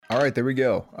All right, there we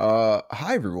go.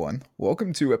 Hi everyone.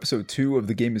 Welcome to episode 2 of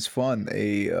The Game is Fun,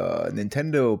 a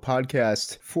Nintendo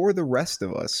podcast for the rest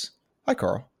of us. Hi,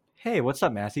 Carl. Hey, what's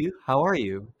up, Matthew? How are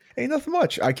you? Hey, nothing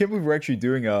much. I can't believe we're actually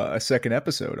doing a second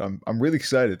episode. I'm really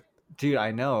excited. Dude,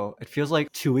 I know. It feels like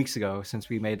 2 weeks ago since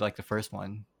we made like the first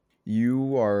one.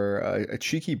 You are a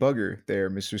cheeky bugger there,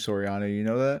 Mr. Soriano. You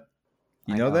know that?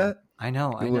 You I know know. that? I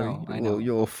know. I You little, know. you I little, know.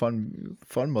 you little fun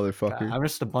God, motherfucker. I'm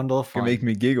just a bundle of You make fun.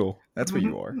 me giggle. That's what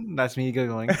you are. That's me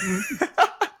giggling.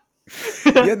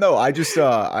 Yeah, no, I just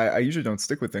I usually don't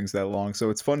stick with things that long, so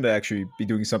it's fun to actually be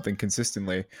doing something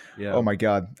consistently. Oh Yeah. my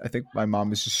god, I think my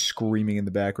mom is just screaming in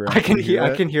the I background. Can can you hear hear I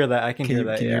that? can hear that. I can Can hear you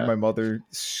that. can you hear Yeah. my mother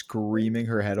screaming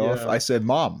her head off? Yeah. I said,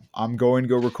 "Mom, I'm going to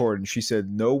go record," and she said,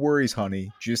 "No worries,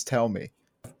 honey. Just tell me."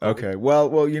 Oh. Okay,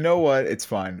 well, you know what? It's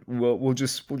fine. We'll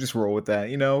just roll with that.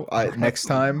 Next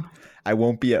time I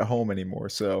won't be at home anymore,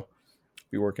 so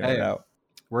be working it Hey, out.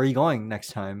 where are you going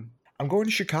next time? I'm going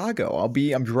to Chicago.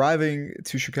 I'm driving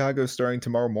to Chicago starting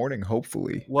tomorrow morning,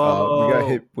 hopefully. We got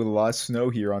hit Whoa. with a lot of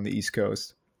snow here on the East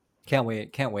Coast. Can't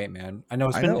wait. Can't wait, man. I know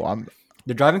it's I know. been I'm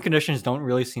the driving conditions don't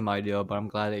really seem ideal, but I'm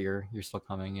glad that you're still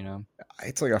coming.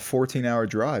 It's like a 14-hour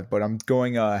drive, but I'm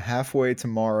going halfway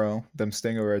tomorrow. I'm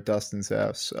staying over at Dustin's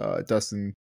house.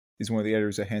 Dustin is one of the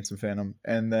editors at Handsome Phantom,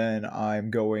 and then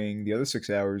I'm going the other 6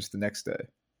 hours the next day.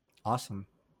 Awesome.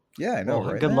 Yeah, I know,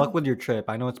 Well, right, good luck man? with your trip.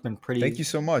 I know it's been Thank pretty. you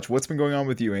so much. What's been going on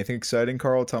with you? Anything exciting,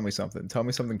 Carl? Tell me something. Tell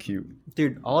me something cute.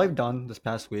 Dude, all I've done this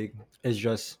past week is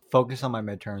just focus on my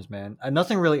midterms, man.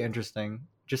 Nothing really interesting.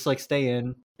 Just like stay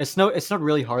in. It's not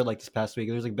really hard like this past week.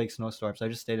 There's like big snowstorms. I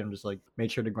just stayed and just like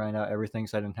made sure to grind out everything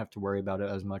so I didn't have to worry about it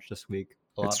as much this week.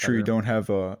 A It's lot true. You better. don't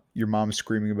have your mom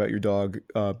screaming about your dog,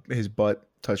 his butt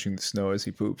touching the snow as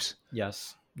he poops.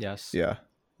 Yes. Yes. Yeah,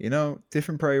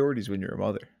 different priorities when you're a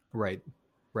mother. Right.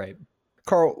 Right.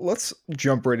 Carl, let's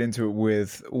jump right into it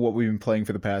with what we've been playing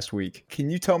for the past week. Can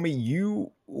you tell me, you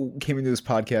came into this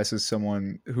podcast as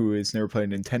someone who has never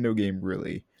played a Nintendo game,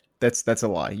 really? That's a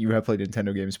lie. You have played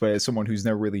Nintendo games, but as someone who's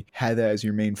never really had that as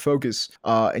your main focus,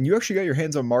 and you actually got your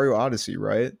hands on Mario Odyssey,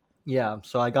 right? Yeah.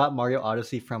 So I got Mario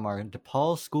Odyssey from our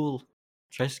DePaul school.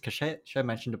 Should I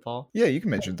mention DePaul? Yeah, you can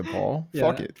mention the Paul.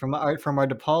 Fuck Yeah, it. from our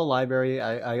DePaul library,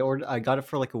 I got it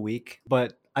for like a week,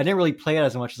 but I didn't really play it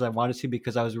as much as I wanted to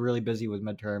because I was really busy with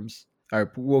midterms. All right.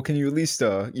 Well, can you at least,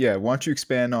 yeah, why don't you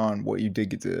expand on what you did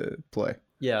get to play?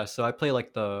 Yeah, so I play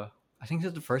like I think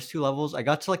it's the first two levels. I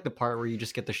got to like the part where you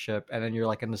just get the ship and then you're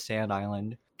like in the sand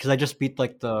island because I just beat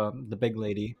like the big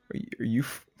lady. Are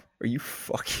you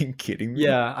fucking kidding me?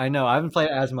 Yeah, I know. I haven't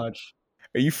played it as much.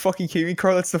 Are you fucking kidding me,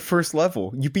 Carl? That's the first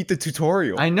level. You beat the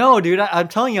tutorial. I know, dude. I'm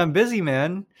telling you, I'm busy,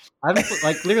 man.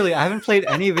 Like literally, I haven't played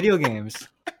any video games.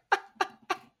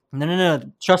 No.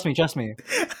 Trust me.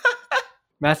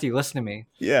 Matthew, listen to me.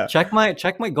 Yeah. Check my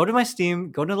go to my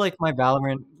Steam, go to like my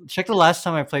Valorant. Check the last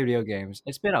time I played video games.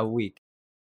 It's been a week.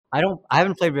 I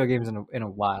haven't played video games in a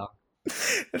while.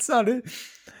 That's not it.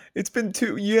 It's been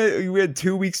you had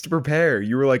 2 weeks to prepare.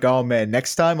 You were like, oh man,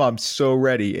 next time I'm so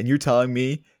ready. And you're telling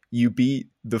me you beat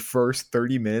the first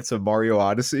 30 minutes of Mario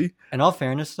Odyssey? In all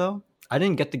fairness though, I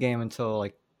didn't get the game until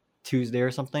like Tuesday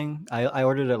or something. I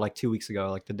ordered it like 2 weeks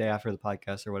ago, like the day after the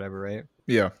podcast or whatever, right?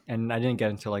 Yeah. And I didn't get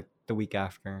it until like the week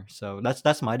after. So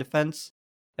that's my defense.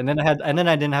 And then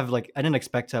I didn't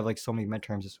expect to have like so many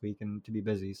midterms this week and to be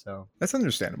busy. So That's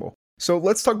understandable. So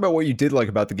let's talk about what you did like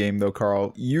about the game though,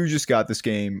 Carl. You just got this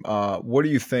game. What do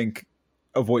you think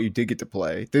of what you did get to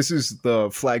play? This is the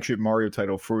flagship Mario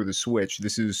title for the Switch.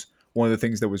 This is one of the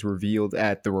things that was revealed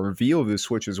at the reveal of the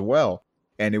Switch as well.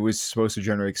 And it was supposed to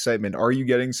generate excitement. Are you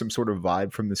getting some sort of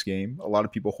vibe from this game? A lot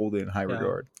of people hold it in high yeah,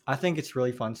 regard. I think it's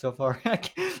really fun so far.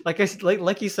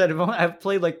 Like you said, I've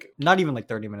played like not even like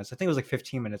 30 minutes. I think it was like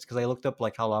 15 minutes because I looked up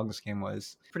like how long this game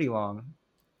was. Pretty long.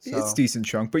 It's So decent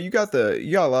chunk, but you got a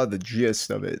lot of the gist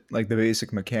of it, like the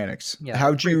basic mechanics. yeah,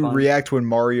 How'd pretty you fun. react when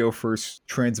Mario first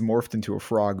transmorphed into a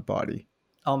frog body?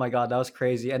 Oh my god, that was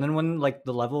crazy. And then when like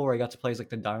the level where I got to play as like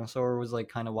the dinosaur was like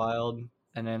kind of wild.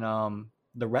 And then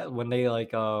when they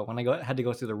like when had to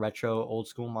go through the retro old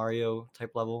school Mario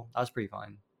type level, that was pretty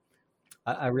fun.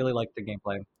 I really liked the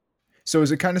gameplay. So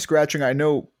is it kind of scratching? I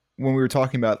know when we were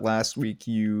talking about last week,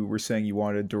 you were saying you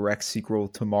wanted a direct sequel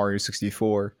to Mario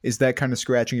 64. Is that kind of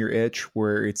scratching your itch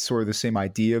where it's sort of the same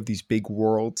idea of these big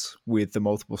worlds with the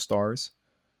multiple stars?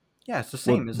 Yeah, it's the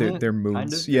Well, same, isn't they're, it? they're Kind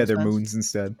moons. of in Yeah, a they're sense. moons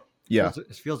instead. Yeah.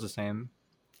 It feels the same.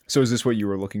 So is this what you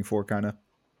were looking for, kind of?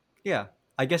 Yeah,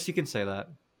 I guess you can say that.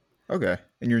 Okay.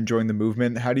 And you're enjoying the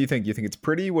movement. How do you think? You think it's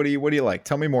pretty? What do you like?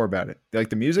 Tell me more about it. Do you like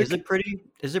the Is music? it pretty?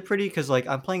 Is it pretty? Because like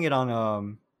I'm playing it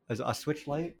on a Switch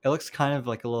Lite. It looks kind of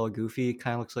like a little goofy.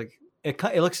 Kind of looks like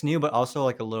it looks new, but also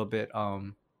like a little bit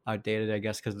outdated, I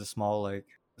guess, because the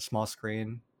small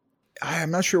screen.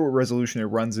 I'm not sure what resolution it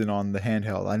runs in on the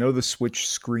handheld. I know the Switch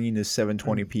screen is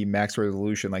 720p max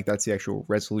resolution, like that's the actual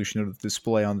resolution of the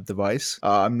display on the device.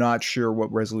 I'm not sure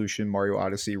what resolution Mario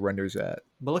Odyssey renders at.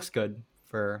 But looks good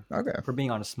Okay. for being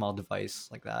on a small device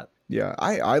like that. Yeah,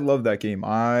 I love that game.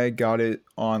 I got it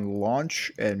on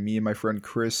launch, and me and my friend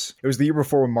Chris. It was the year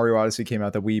before when Mario Odyssey came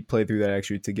out that we played through that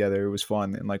actually together. It was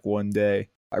fun in like one day.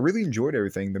 I really enjoyed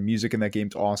everything. The music in that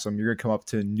game's awesome. You're gonna come up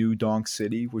to New Donk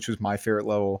City, which was my favorite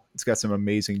level. It's got some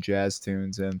amazing jazz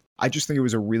tunes, and I just think it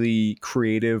was a really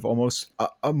creative, almost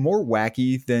a more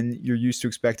wacky than you're used to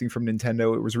expecting from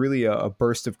Nintendo. It was really a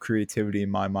burst of creativity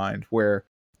in my mind, where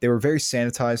they were very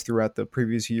sanitized throughout the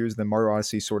previous years. Then Mario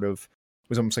Odyssey sort of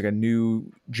was almost like a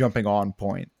new jumping on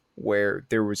point where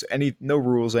there was no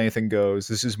rules, anything goes.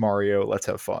 This is Mario, let's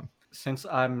have fun. Since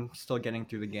I'm still getting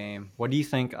through the game, what do you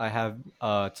think I have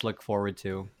to look forward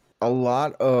to? A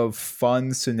lot of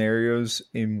fun scenarios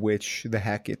in which the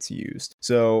hack gets used.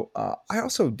 So I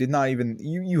also did not even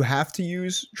you have to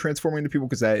use transforming into people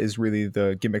because that is really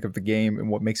the gimmick of the game and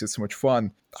what makes it so much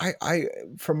fun. I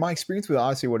from my experience with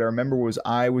Odyssey, what I remember was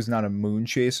I was not a moon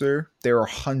chaser. There are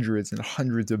hundreds and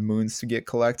hundreds of moons to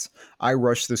collect. I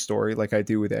rushed the story like I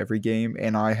do with every game,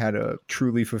 and I had a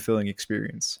truly fulfilling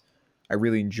experience. I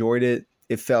really enjoyed it.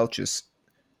 It felt just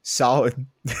solid.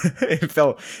 it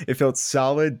felt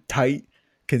solid, tight,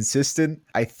 consistent.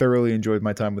 I thoroughly enjoyed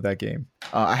my time with that game.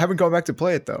 I haven't gone back to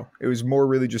play it though. It was more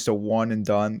really just a one and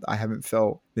done. I haven't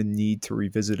felt the need to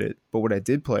revisit it. But what I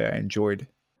did play, I enjoyed.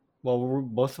 Well,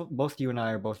 both you and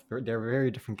I are they're very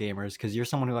different gamers because you're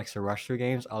someone who likes to rush through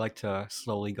games. I like to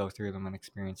slowly go through them and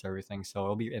experience everything. So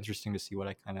it'll be interesting to see what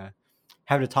I kind of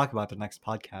have to talk about the next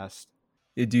podcast.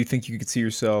 Do you think you could see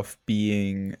yourself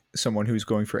being someone who's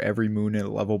going for every moon in a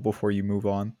level before you move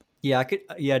on? Yeah, I could.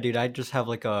 Yeah, dude, I just have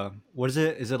like a what is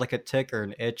it? Is it like a tick or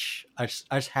an itch? I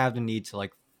just have the need to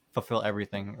like fulfill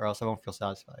everything, or else I won't feel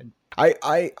satisfied.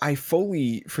 I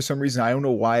fully, for some reason, I don't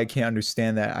know why I can't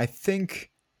understand that. I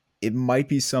think it might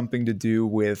be something to do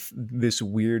with this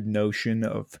weird notion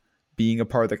of being a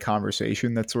part of the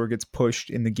conversation that sort of gets pushed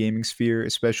in the gaming sphere,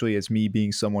 especially as me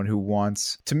being someone who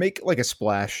wants to make like a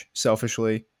splash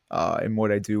selfishly in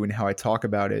what I do and how I talk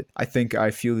about it. I think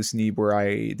I feel this need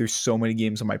where there's so many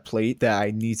games on my plate that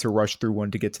I need to rush through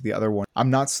one to get to the other one. I'm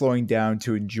not slowing down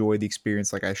to enjoy the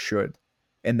experience like I should.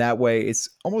 And that way, it's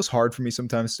almost hard for me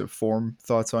sometimes to form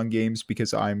thoughts on games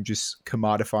because I'm just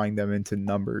commodifying them into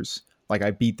numbers. Like, I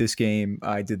beat this game,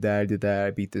 I did that,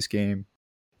 I beat this game,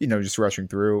 just rushing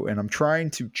through. And I'm trying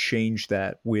to change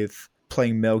that with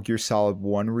playing Metal Gear Solid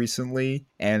 1 recently.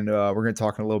 And we're going to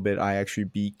talk in a little bit. I actually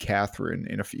beat Catherine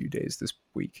in a few days this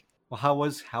week. Well, how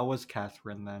was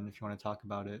Catherine then? If you want to talk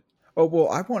about it. Oh, well,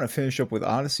 I want to finish up with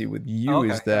Odyssey with you. Oh,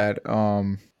 okay, Is yeah.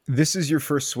 that this is your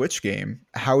first Switch game.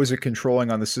 How is it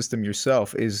controlling on the system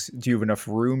yourself? Do you have enough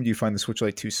room? Do you find the Switch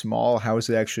Lite too small? How is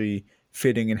it actually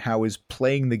fitting, and how is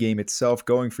playing the game itself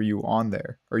going for you on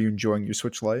there? Are you enjoying your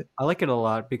Switch Lite? I like it a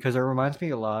lot because it reminds me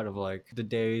a lot of like the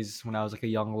days when I was like a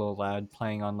young little lad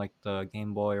playing on like the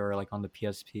Game Boy or like on the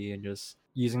PSP and just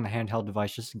using the handheld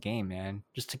device just to game, man,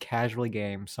 just to casually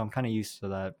game. So I'm kind of used to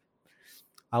that.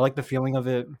 I like the feeling of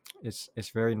it. It's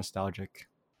very nostalgic.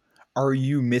 Are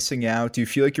you missing out? Do you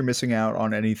feel like you're missing out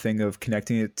on anything of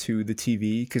connecting it to the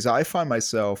TV? Because I find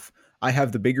myself, I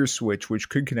have the bigger Switch, which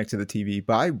could connect to the TV,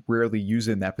 but I rarely use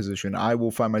it in that position. I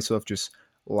will find myself just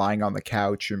lying on the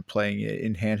couch and playing it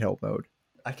in handheld mode.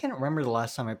 I can't remember the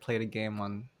last time I played a game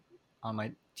on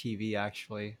my TV.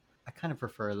 Actually, I kind of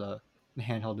prefer the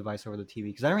handheld device over the TV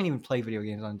because I don't even play video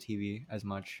games on TV as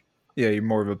much. Yeah, you're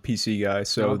more of a PC guy, Yeah, I'm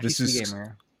so a this PC is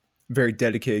gamer. a very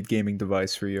dedicated gaming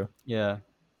device for you. Yeah.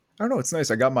 I don't know. It's nice.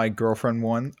 I got my girlfriend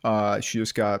one. She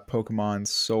just got Pokemon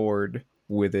Sword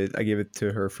with it. I gave it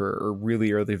to her for a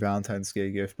really early Valentine's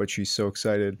Day gift, but she's so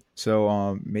excited.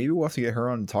 So maybe we'll have to get her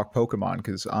on to talk Pokemon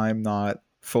because I'm not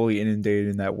fully inundated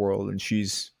in that world, and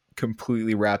she's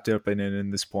completely wrapped up in it in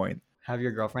this point. Have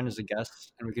your girlfriend as a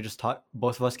guest, and we could just talk.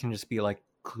 Both of us can just be like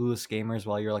clueless gamers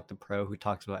while you're like the pro who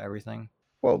talks about everything.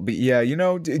 Well, but yeah,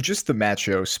 just the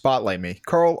macho. Spotlight me.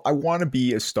 Carl, I want to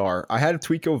be a star. I had a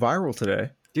tweet go viral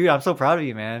today. Dude, I'm so proud of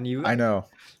you, man. I know.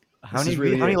 This is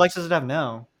really how many it. likes does it have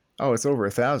now? Oh, it's over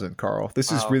 1,000, Carl.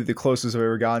 This is Wow. really the closest I've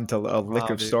ever gotten to a lick Wow,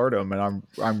 of dude. stardom, and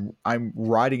I'm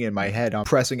riding in my head. I'm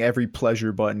pressing every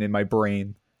pleasure button in my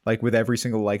brain. Like with every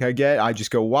single like I get, I just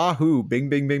go wahoo, bing,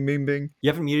 bing, bing, bing, bing. You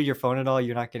haven't muted your phone at all?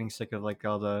 You're not getting sick of like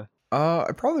all the.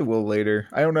 I probably will later.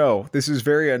 I don't know. This is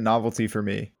very a novelty for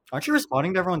me. Aren't you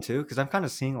responding to everyone too? Because I'm kind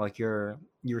of seeing like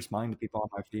you responding to people on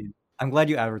my feed. I'm glad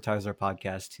you advertised our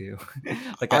podcast too.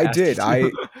 Like I I asked you did.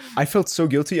 to. I felt so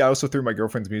guilty. I also threw my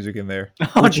girlfriend's music in there,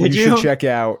 Oh, which did you should you? check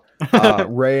out.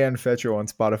 Ray and Fetcho on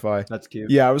Spotify. That's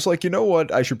cute. Yeah, I was like, you know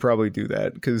what? I should probably do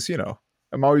that because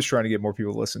I'm always trying to get more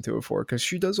people to listen to it for because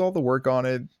she does all the work on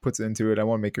it, puts into it. I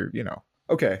want to make her.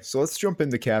 Okay, so let's jump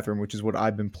into Catherine, which is what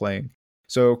I've been playing.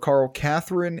 So, Carl,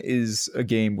 Catherine is a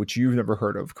game which you've never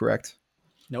heard of, correct?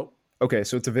 Nope. Okay,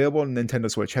 so it's available on Nintendo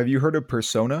Switch. Have you heard of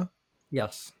Persona?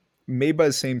 Yes. Made by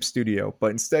the same studio,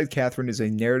 but instead Catherine is a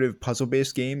narrative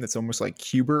puzzle-based game that's almost like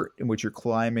Cubert, in which you're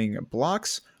climbing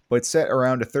blocks, but it's set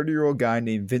around a 30-year-old guy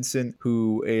named Vincent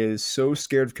who is so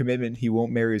scared of commitment he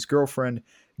won't marry his girlfriend.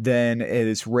 Then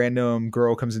this random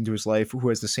girl comes into his life who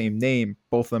has the same name.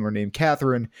 Both of them are named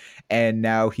Catherine, and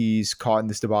now he's caught in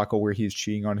this debacle where he's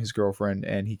cheating on his girlfriend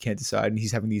and he can't decide, and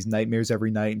he's having these nightmares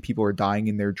every night, and people are dying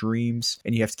in their dreams,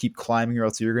 and you have to keep climbing or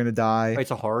else you're going to die. Wait,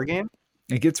 it's a horror game?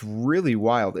 It gets really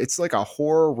wild. It's like a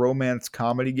horror romance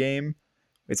comedy game.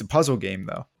 It's a puzzle game,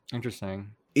 though.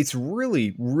 Interesting. It's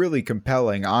really, really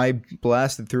compelling. I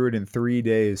blasted through it in 3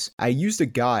 days. I used a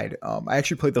guide. I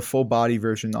actually played the full body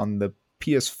version on the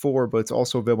PS4, but it's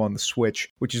also available on the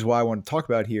Switch, which is why I want to talk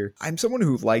about here. I'm someone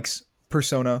who likes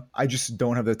Persona. I just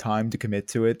don't have the time to commit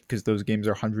to it because those games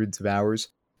are hundreds of hours.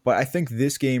 But I think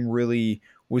this game really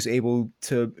was able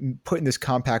to put in this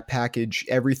compact package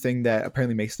everything that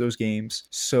apparently makes those games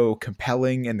so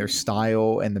compelling, and their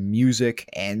style and the music,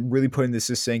 and really put in this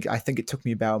succinct. I think it took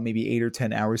me about maybe 8 or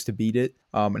 10 hours to beat it.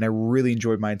 And I really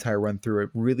enjoyed my entire run through it.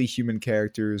 Really human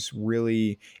characters,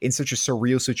 really in such a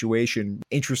surreal situation.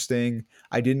 Interesting.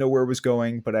 I didn't know where it was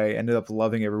going, but I ended up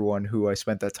loving everyone who I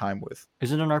spent that time with.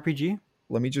 Is it an RPG?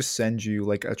 Let me just send you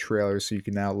like a trailer so you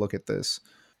can now look at this.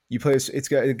 You play this, it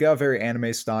got a very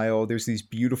anime style. There's these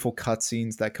beautiful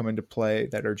cutscenes that come into play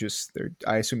that are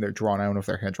I assume they're drawn. I don't know if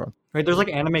they're hand drawn. Wait, there's like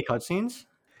anime cutscenes?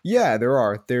 Yeah, there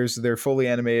are. They're fully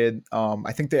animated.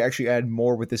 I think they actually add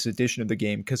more with this edition of the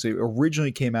game because it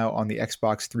originally came out on the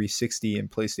Xbox 360 and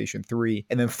PlayStation 3,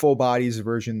 and then full body is a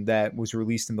version that was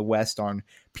released in the West on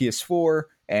PS4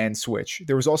 and Switch.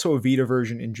 There was also a Vita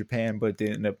version in Japan, but it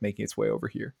didn't end up making its way over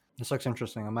here. This looks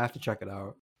interesting. I'm gonna have to check it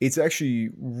out. It's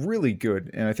actually really good,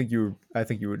 and I think you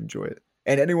would enjoy it.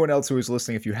 And anyone else who is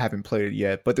listening, if you haven't played it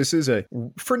yet, but this is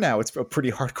for now, it's a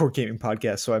pretty hardcore gaming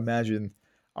podcast, so I imagine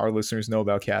our listeners know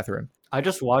about Catherine. I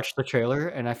just watched the trailer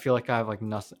and I feel like I have like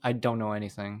nothing. I don't know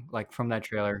anything like from that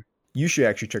trailer. You should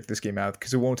actually check this game out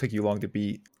because it won't take you long to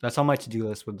beat. That's on my to-do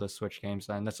list with the Switch games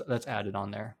then. That's added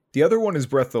on there. The other one is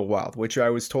Breath of the Wild, which I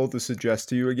was told to suggest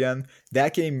to you again.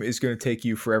 That game is going to take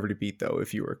you forever to beat, though,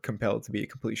 if you were compelled to be a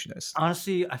completionist.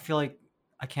 Honestly, I feel like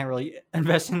I can't really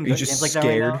invest in You're just games like scared?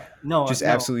 that right now. No, just no.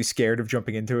 absolutely scared of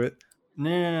jumping into it?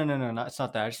 No, it's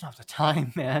not that. I just don't have the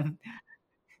time, man.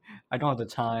 I don't have the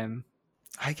time.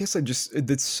 I guess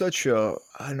it's such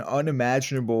an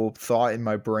unimaginable thought in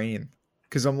my brain.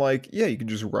 Because I'm like, yeah, you can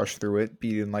just rush through it,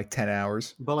 beat it in like 10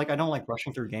 hours. But like, I don't like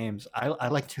rushing through games. I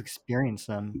like to experience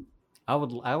them. I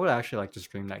would actually like to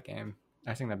stream that game.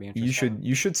 I think that'd be interesting.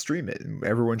 You should stream it.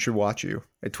 Everyone should watch you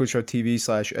at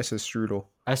twitch.tv/ssstrudel.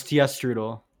 STS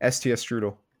Strudel. STS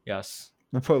Strudel. Yes.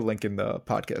 We'll put a link in the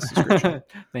podcast description.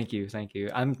 Thank you.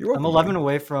 I'm welcome, 11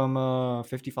 away from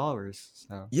 50 followers.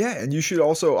 So yeah, and you should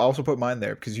also put mine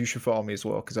there because you should follow me as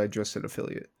well because I just said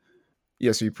affiliate.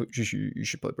 Yeah, so you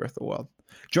should play Breath of the Wild.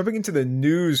 Jumping into the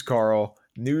news, Carl.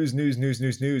 News.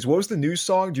 What was the news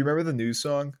song? Do you remember the news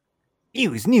song?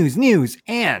 News,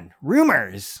 and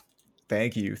rumors.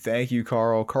 Thank you,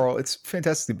 Carl. Carl, it's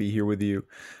fantastic to be here with you.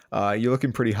 You're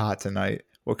looking pretty hot tonight.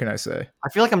 What can I say? I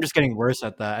feel like I'm just getting worse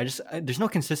at that. There's no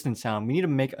consistent sound. We need to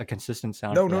make a consistent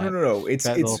sound. No.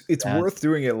 It's worth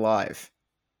doing it live.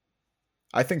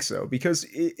 I think so because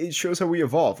it shows how we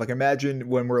evolve. Like imagine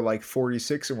when we're like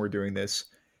 46 and we're doing this,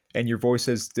 and your voice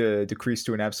has decreased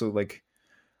to an absolute like,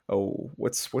 oh,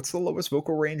 what's the lowest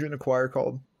vocal range in a choir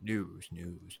called? News.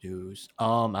 I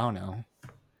don't know.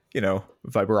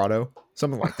 Vibrato,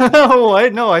 something like that.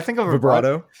 What? No, I think of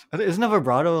vibrato. Isn't a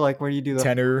vibrato like where you do the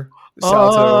tenor,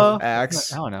 salto,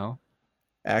 axe? I don't know.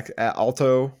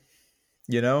 Alto.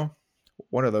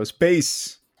 One of those.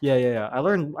 Bass. Yeah. I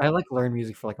learned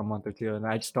music for like a month or two, and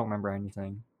I just don't remember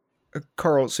anything.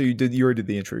 Carl, so you already did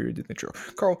the intro.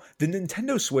 Carl, the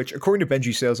Nintendo Switch, according to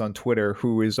Benji Sales on Twitter,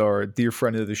 who is our dear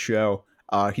friend of the show,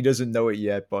 he doesn't know it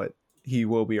yet, but he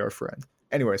will be our friend.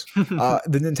 Anyways, the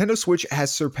Nintendo Switch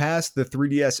has surpassed the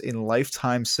 3DS in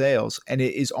lifetime sales, and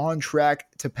it is on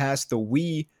track to pass the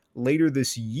Wii later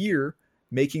this year,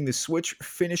 making the Switch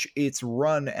finish its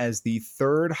run as the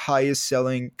third highest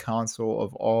selling console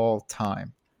of all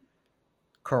time.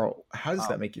 Carl, how does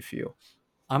that make you feel?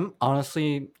 I'm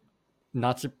honestly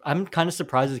I'm kind of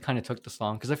surprised it kind of took this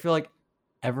long because I feel like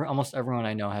almost everyone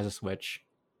I know has a Switch.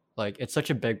 Like it's such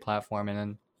a big platform, and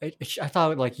then I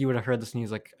thought like you would have heard this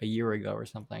news like a year ago or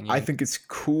something. I think it's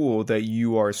cool that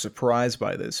you are surprised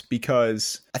by this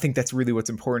because I think that's really what's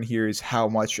important here is how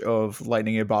much of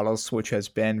lightning in a bottle Switch has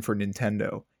been for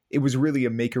Nintendo. It was really a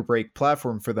make or break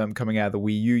platform for them coming out of the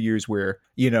Wii U years where,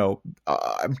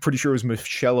 I'm pretty sure it was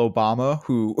Michelle Obama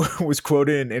who was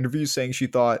quoted in interviews saying she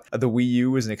thought the Wii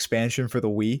U was an expansion for the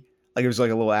Wii. Like it was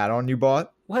like a little add on you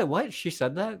bought. What? She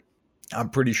said that? I'm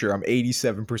pretty sure. I'm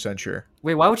 87% sure.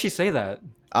 Wait, why would she say that?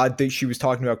 I think she was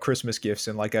talking about Christmas gifts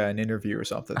in like an interview or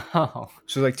something. Oh,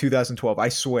 So like 2012. I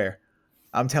swear.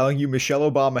 I'm telling you, Michelle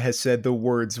Obama has said the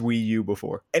words Wii U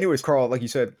before. Anyways, Carl, like you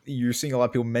said, you're seeing a lot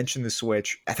of people mention the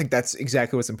Switch. I think that's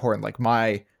exactly what's important. Like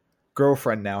my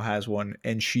girlfriend now has one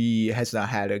and she has not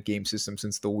had a game system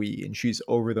since the Wii and she's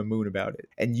over the moon about it.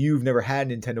 And you've never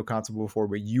had a Nintendo console before,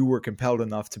 but you were compelled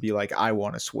enough to be like, I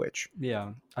want a Switch.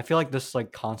 yeah. I feel like this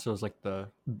like console is like the,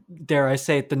 dare I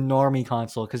say it, the normie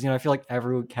console because I feel like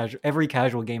every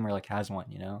casual gamer like has one.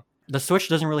 The Switch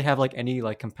doesn't really have like any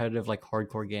like competitive like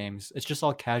hardcore games. It's just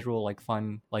all casual like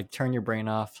fun like turn your brain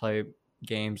off type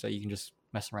games that you can just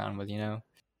mess around with.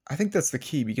 I think that's the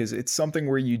key because it's something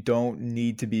where you don't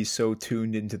need to be so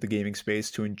tuned into the gaming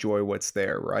space to enjoy what's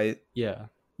there, right? Yeah.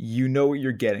 You know what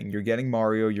you're getting. You're getting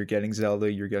Mario, you're getting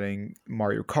Zelda, you're getting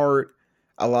Mario Kart.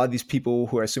 A lot of these people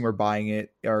who I assume are buying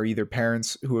it are either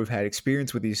parents who have had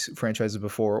experience with these franchises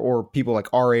before or people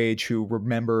like our age who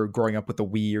remember growing up with the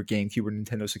Wii or GameCube or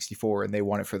Nintendo 64 and they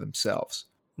want it for themselves.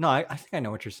 No, I think I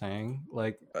know what you're saying.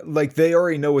 Like they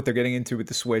already know what they're getting into with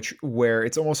the Switch, where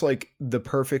it's almost like the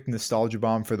perfect nostalgia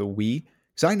bomb for the Wii.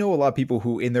 Because I know a lot of people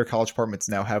who in their college apartments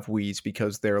now have Wiis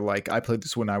because they're like, I played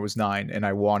this when I was 9 and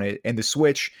I want it. And the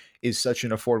Switch is such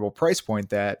an affordable price point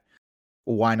that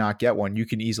why not get one? You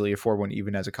can easily afford one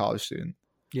even as a college student.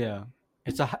 yeah,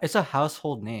 it's a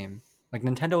household name. Like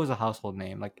Nintendo is a household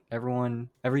name. Like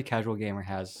every casual gamer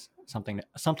has something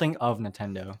of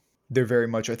Nintendo. They're very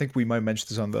much, I think we might mention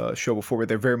this on the show before, but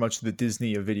they're very much the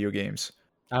Disney of video games.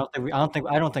 I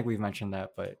don't think we've mentioned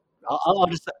that, but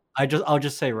I'll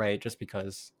just say right just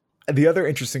because. The other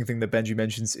interesting thing that Benji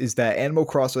mentions is that Animal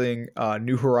Crossing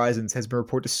New Horizons has been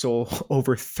reported to sold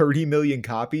over 30 million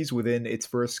copies within its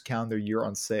first calendar year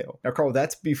on sale. Now, Carl,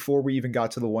 that's before we even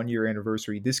got to the 1 year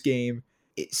anniversary. This game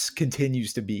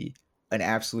continues to be an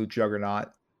absolute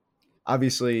juggernaut.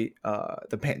 Obviously,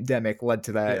 the pandemic led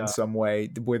to that in some way,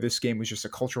 where this game was just a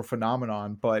cultural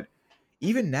phenomenon. But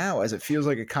even now, as it feels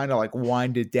like it kind of like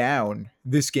winded down,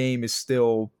 this game is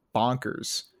still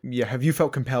bonkers. Yeah, have you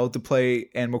felt compelled to play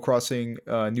Animal Crossing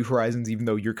New Horizons, even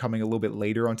though you're coming a little bit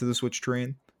later onto the Switch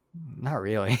train? Not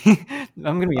really.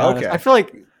 I'm gonna be honest. Okay. I feel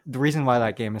like the reason why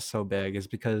that game is so big is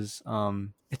because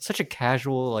it's such a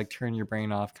casual like turn your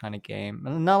brain off kind of game.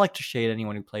 And not like to shade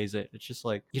anyone who plays it. It's just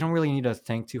like you don't really need to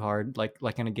think too hard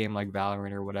like in a game like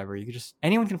Valorant or whatever. You could just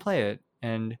anyone can play it,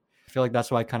 and I feel like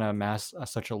that's why I kind of amassed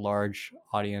such a large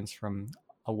audience from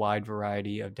a wide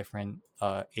variety of different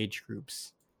age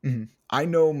groups. Mhm. I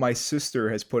know my sister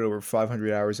has put over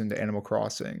 500 hours into Animal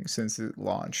Crossing since it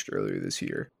launched earlier this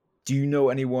year. Do you know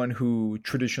anyone who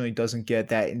traditionally doesn't get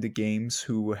that into games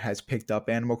who has picked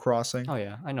up Animal Crossing? Oh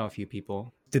yeah, I know a few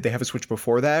people. Did they have a Switch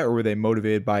before that, or were they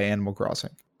motivated by Animal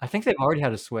Crossing? I think they've already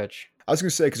had a Switch. I was going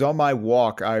to say, because on my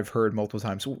walk, I've heard multiple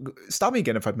times. Stop me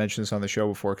again if I've mentioned this on the show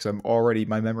before, because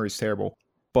my memory is terrible.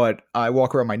 But I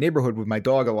walk around my neighborhood with my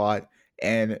dog a lot,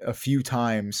 and a few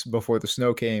times before the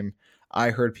snow came,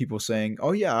 I heard people saying,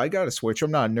 "Oh yeah, I got a Switch.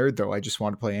 I'm not a nerd though. I just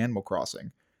want to play Animal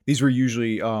Crossing." These were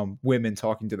usually women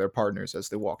talking to their partners as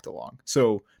they walked along.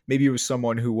 So maybe it was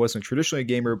someone who wasn't traditionally a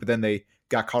gamer, but then they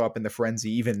got caught up in the frenzy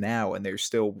even now, and they're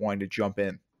still wanting to jump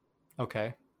in.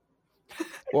 Okay.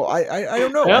 Well, I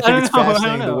don't know. I think it's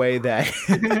fascinating the way that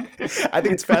I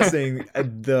think it's fascinating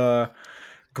the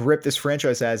grip this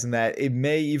franchise has, and that it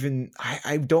may even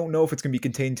I don't know if it's going to be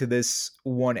contained to this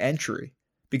one entry.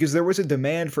 Because there was a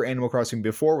demand for Animal Crossing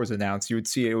before it was announced. You would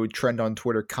see it would trend on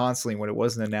Twitter constantly when it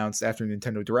wasn't announced after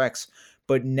Nintendo Directs.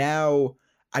 But now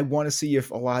I want to see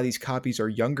if a lot of these copies are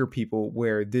younger people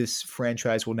where this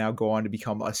franchise will now go on to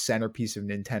become a centerpiece of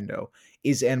Nintendo.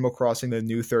 Is Animal Crossing the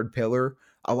new third pillar?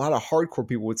 A lot of hardcore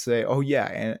people would say, oh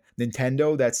yeah, and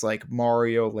Nintendo, that's like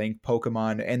Mario, Link,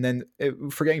 Pokemon. And then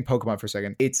forgetting Pokemon for a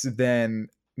second, it's then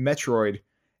Metroid.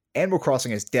 Animal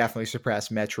Crossing has definitely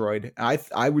surpassed Metroid.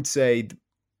 I would say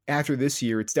after this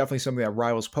year, it's definitely something that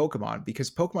rivals Pokemon because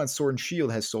Pokemon Sword and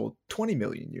Shield has sold 20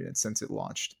 million units since it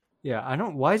launched. Yeah, I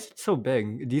don't. Why is it so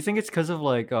big? Do you think it's because of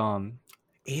like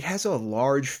It has a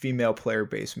large female player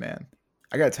base, man.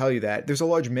 I gotta tell you that there's a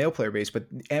large male player base, but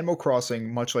Animal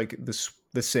Crossing, much like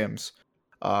the Sims,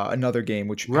 another game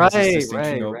which has this Right, distinct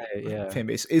right, female right. Yeah. fan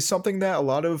base, is something that a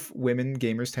lot of women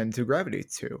gamers tend to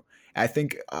gravitate to. I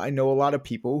think I know a lot of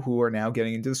people who are now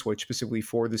getting into the Switch specifically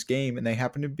for this game, and they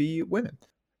happen to be women.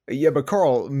 Yeah, but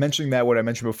Carl, mentioning that what I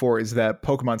mentioned before is that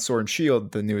Pokemon Sword and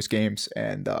Shield, the newest games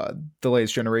and the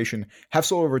latest generation, have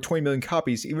sold over 20 million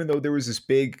copies, even though there was this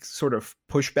big sort of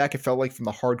pushback, it felt like, from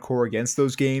the hardcore against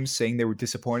those games, saying they were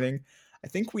disappointing. I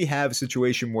think we have a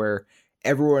situation where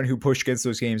everyone who pushed against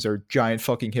those games are giant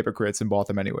fucking hypocrites and bought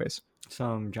them anyways.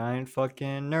 Some giant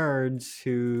fucking nerds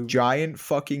who Giant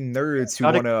fucking nerds who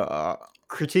gotta want to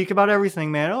critique about everything,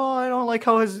 man. Oh, I don't like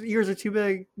how his ears are too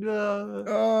big. uh,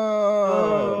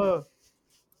 Uh.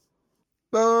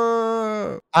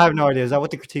 uh, I have no idea. Is that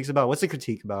what the critique's about? What's the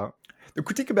critique about? the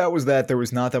critique about was that there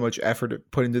was not that much effort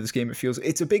put into this game. It feels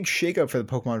it's a big shakeup for the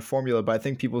Pokemon formula, but I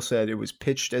think people said it was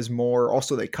pitched as more.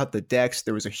 Also, they cut the decks.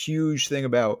 There was a huge thing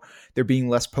about there being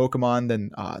less Pokemon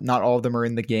than not all of them are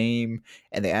in the game,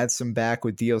 and they add some back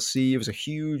with DLC. It was a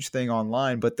huge thing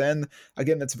online, but then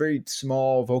again, that's a very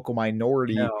small vocal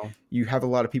minority. No. You have a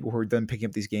lot of people who are then picking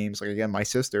up these games. Like again, my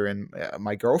sister and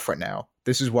my girlfriend now.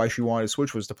 This is why she wanted to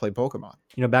Switch, was to play Pokemon.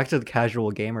 Back to the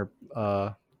casual gamer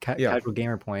Yeah. casual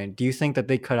gamer point. Do you think that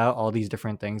they cut out all these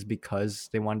different things because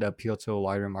they wanted to appeal to a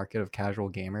wider market of casual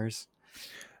gamers?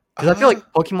 Because I feel like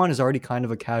Pokemon is already kind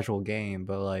of a casual game,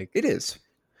 but like It is.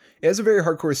 It has a very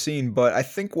hardcore scene, but I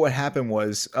think what happened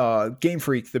was Game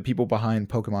Freak, the people behind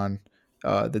Pokemon,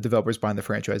 the developers behind the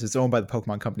franchise, it's owned by the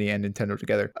Pokemon Company and Nintendo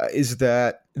together, is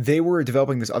that they were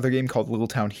developing this other game called Little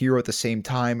Town Hero at the same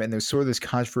time, and there's sort of this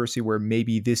controversy where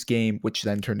maybe this game, which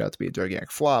then turned out to be a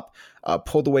gigantic flop,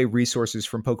 pulled away resources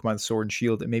from Pokemon Sword and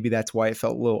Shield, and maybe that's why it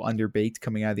felt a little underbaked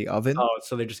coming out of the oven. oh,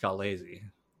 so they just got lazy.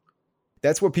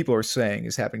 That's what people are saying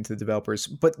is happening to the developers,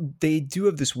 but they do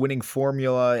have this winning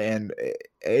formula, and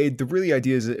the really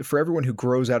idea is that for everyone who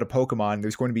grows out of Pokemon,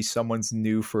 there's going to be someone's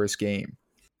new first game.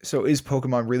 So is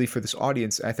Pokemon really for this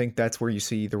audience? I think that's where you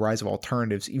see the rise of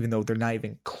alternatives, even though they're not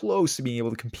even close to being able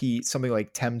to compete. Something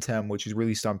like Temtem, which is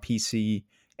released on PC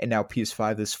and now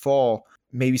PS5 this fall,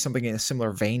 maybe something in a similar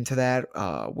vein to that,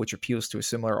 which appeals to a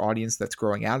similar audience that's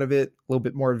growing out of it, a little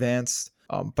bit more advanced.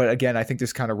 But again, I think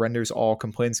this kind of renders all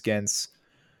complaints against,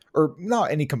 or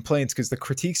not any complaints because the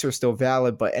critiques are still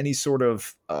valid, but any sort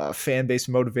of fan-based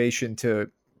motivation to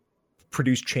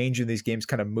produce change in these games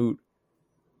kind of moot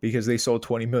because they sold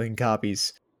 20 million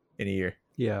copies in a year.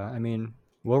 Yeah, I mean,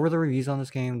 what were the reviews on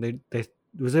this game? They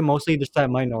was it mostly just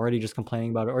that minority just complaining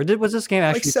about it, or was this game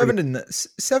actually Like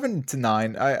 7 to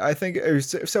 9? I think it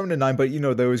was 7 to 9, but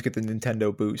they always get the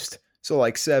Nintendo boost. So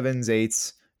like 7s,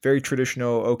 8s, very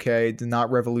traditional. Okay, not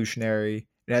revolutionary.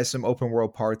 It has some open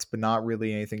world parts, but not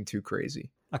really anything too crazy.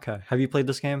 Okay, have you played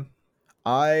this game?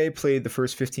 I played the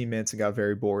first 15 minutes and got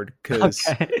very bored because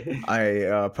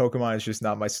Pokemon is just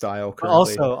not my style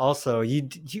currently. Also, you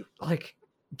like,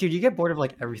 dude, you get bored of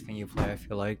like everything you play. I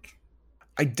feel like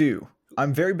I do.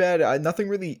 I'm very bad. Nothing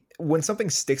really. When something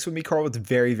sticks with me, Carl, it's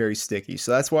very, very sticky.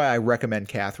 So that's why I recommend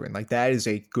Catherine. Like that is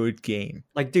a good game.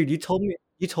 Like, dude, you told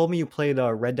me you played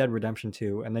Red Dead Redemption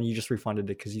 2, and then you just refunded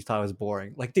it because you thought it was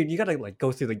boring. Like, dude, you gotta like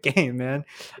go through the game, man.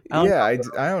 I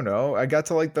don't know. I got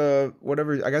to like the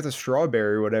whatever. I got to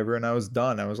strawberry or whatever, and I was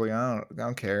done. I was like, I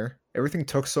don't care. Everything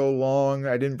took so long.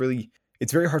 I didn't really.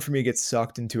 It's very hard for me to get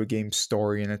sucked into a game's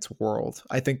story and its world.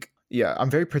 I think, yeah, I'm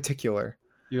very particular.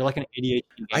 You're like an ADHD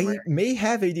gamer. I may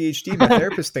have ADHD. My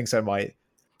therapist thinks I might.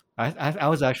 I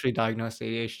was actually diagnosed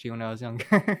ADHD when I was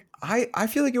younger. I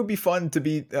feel like it would be fun to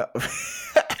be.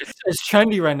 It's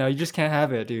trendy right now. You just can't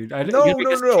have it, dude.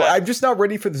 No. I'm just not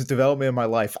ready for this development in my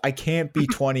life. I can't be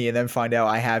 20 and then find out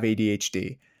I have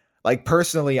ADHD. Like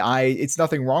personally, it's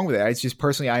nothing wrong with it. It's just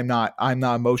personally, I'm not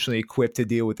emotionally equipped to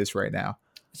deal with this right now.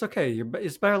 It's okay.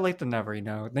 It's better late than never,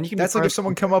 Then you can. That's like if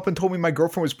someone come up and told me my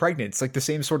girlfriend was pregnant. It's like the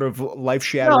same sort of life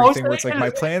shattering thing where it's like my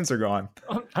plans are gone.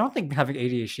 I don't think having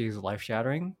ADHD is life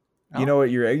shattering. You know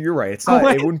what? You're right. It's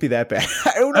not. It wouldn't be that bad.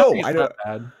 I don't know. I don't.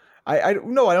 Bad. I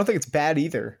don't think it's bad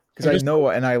either because I know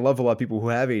and I love a lot of people who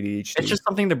have ADHD. It's just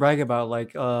something to brag about,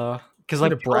 like because like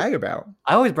to brag about.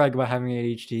 I always brag about having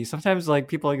ADHD. Sometimes like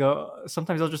people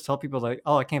sometimes I'll just tell people like,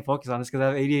 oh, I can't focus on this because I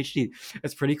have ADHD.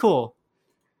 It's pretty cool.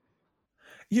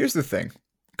 Here's the thing,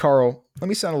 Carl. Let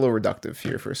me sound a little reductive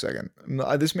here for a second.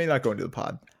 This may not go into the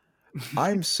pod.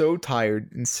 I'm so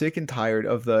tired and sick and tired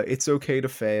of the "it's okay to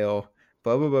fail."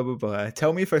 Blah blah blah blah blah.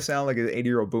 Tell me if I sound like an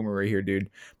 80-year-old boomer right here, dude.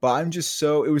 But I'm just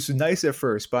so. It was nice at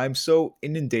first, but I'm so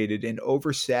inundated and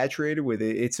oversaturated with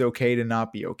it. It's okay to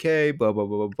not be okay. Blah blah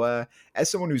blah blah blah. As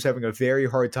someone who's having a very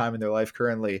hard time in their life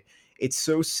currently, it's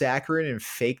so saccharine and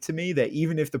fake to me that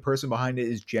even if the person behind it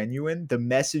is genuine, the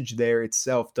message there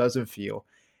itself doesn't feel.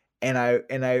 And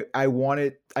I want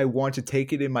to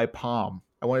take it in my palm.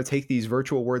 I want to take these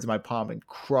virtual words in my palm and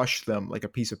crush them like a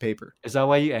piece of paper. Is that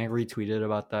why you angry tweeted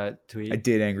about that I tweet?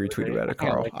 did angry tweet about I it, think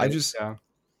I Carl. like I it. just Yeah.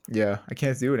 yeah, I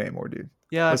can't do it anymore, dude.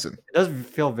 Yeah, Listen, it does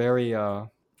feel very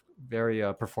very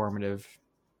performative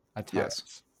at yes,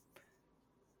 times.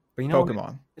 But you know,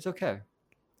 Pokemon. it's okay.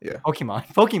 Yeah, Pokemon.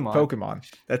 Pokemon.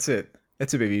 Pokemon. That's it.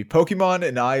 That's it, baby. Pokemon,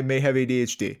 and I may have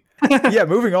ADHD. Yeah,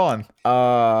 moving on.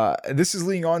 This is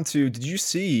leading on to. Did you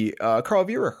see, Carl? Have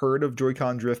you ever heard of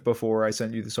Joy-Con drift before? I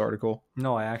sent you this article.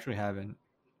 No, I actually haven't.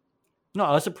 No,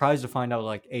 I was surprised to find out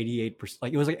like 88%,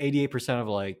 like it was like 88% of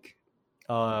like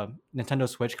Nintendo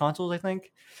Switch consoles, I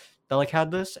think, that like had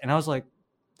this, and I was like,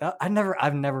 I've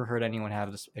never heard anyone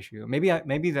have this issue. Maybe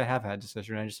they have had this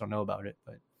issue, and I just don't know about it.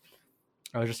 But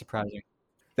I was just surprising.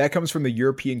 That comes from the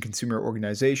European Consumer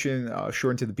Organization,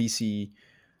 shortened to the BC,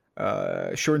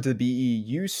 shortened to the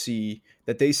BEUC,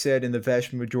 that they said in the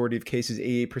vast majority of cases,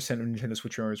 88% of Nintendo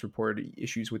Switch owners reported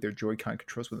issues with their Joy-Con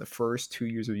controls within the first 2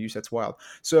 years of use. That's wild.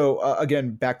 So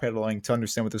again, backpedaling to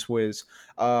understand what this was.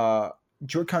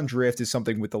 Joy-Con drift is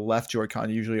something with the left Joy-Con,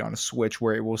 usually on a Switch,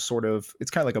 where it will sort of, it's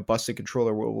kind of like a busted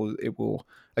controller where it will,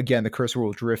 again, the cursor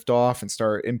will drift off and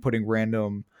start inputting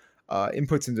random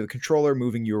inputs into the controller,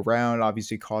 moving you around,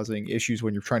 obviously causing issues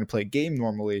when you're trying to play a game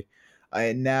normally.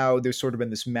 And now there's sort of been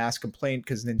this mass complaint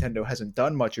because Nintendo hasn't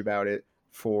done much about it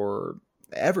for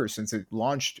ever since it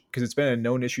launched, because it's been a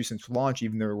known issue since launch.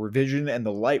 Even the revision and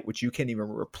the Lite, which you can't even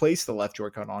replace the left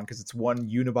Joy-Con on because it's one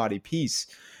unibody piece,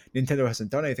 Nintendo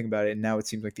hasn't done anything about it, and now it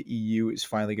seems like the EU is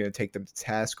finally going to take them to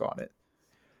task on it.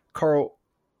 Carl,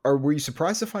 were you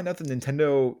surprised to find out that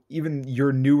Nintendo, even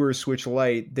your newer Switch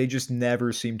Lite, they just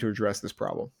never seem to address this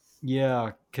problem?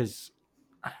 Yeah, because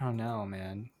I don't know,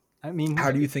 man. I mean,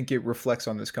 How do you think it reflects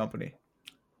on this company?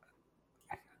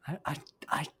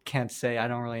 I can't say. I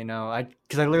don't really know.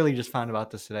 Because I literally just found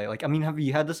about this today. Like, I mean, have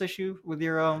you had this issue with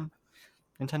your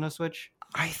Nintendo Switch?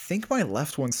 I think my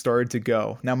left one started to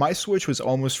go. Now my Switch was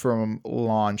almost from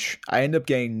launch. I ended up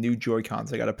getting new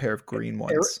Joy-Cons. I got a pair of green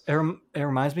ones. It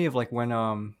reminds me of like when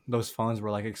those phones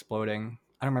were like exploding.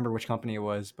 I don't remember which company it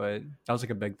was, but that was like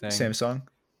a big thing. Samsung?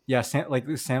 Yeah, like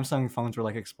Samsung phones were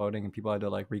like exploding, and people had to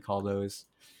like recall those.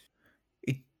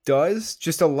 It does,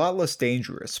 just a lot less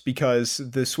dangerous because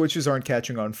the Switches aren't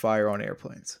catching on fire on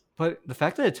airplanes. But the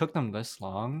fact that it took them this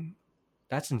long,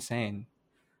 that's insane.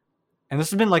 And this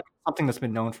has been like something that's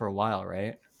been known for a while,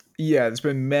 right? Yeah, there's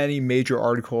been many major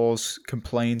articles,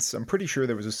 complaints. I'm pretty sure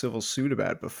there was a civil suit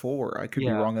about it before. I could be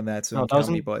wrong on that, so No, don't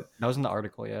tell me, but that was in the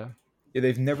article, yeah. yeah,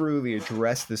 they've never really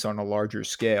addressed this on a larger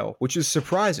scale, which is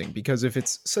surprising because if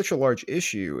it's such a large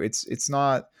issue, it's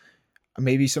not.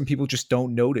 Maybe some people just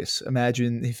don't notice.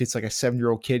 Imagine if it's like a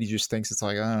 7-year-old kid, he just thinks it's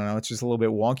like, I don't know, it's just a little bit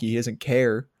wonky. He doesn't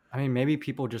care. I mean, maybe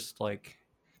people just like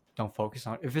don't focus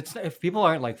on if people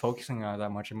aren't like focusing on it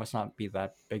that much, it must not be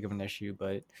that big of an issue.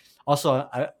 But also,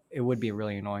 it would be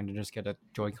really annoying to just get a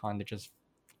Joy-Con that just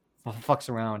fucks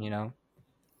around, you know?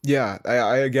 Yeah,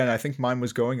 I think mine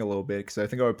was going a little bit because I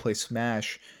think I would play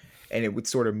Smash, and it would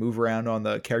sort of move around on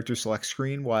the character select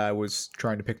screen while I was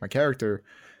trying to pick my character,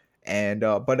 and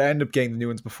but I ended up getting the new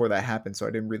ones before that happened, so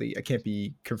I can't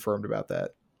be confirmed about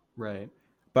that. Right.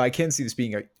 But I can see this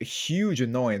being a huge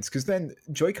annoyance because then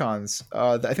Joy-Cons,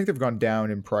 I think they've gone down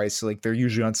in price. Like they're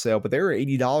usually on sale, but they were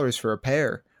 $80 for a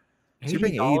pair. So you're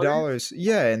paying $80.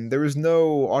 Yeah, and there was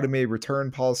no automated return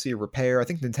policy or repair. I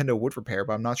think Nintendo would repair,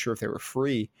 but I'm not sure if they were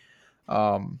free.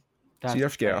 So you'd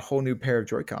have to get a whole new pair of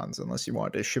Joy-Cons unless you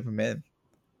wanted to ship them in.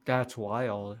 That's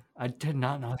wild. I did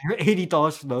not know they were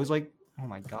 $80 for those. Like, oh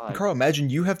my god. Carl,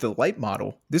 imagine you have the Lite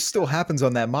model. This still happens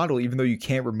on that model, even though you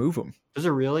can't remove them. Is it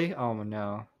really? Oh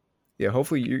no. Yeah,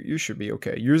 hopefully you should be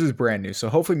okay. Yours is brand new, so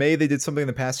hopefully maybe they did something in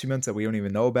the past few months that we don't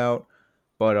even know about.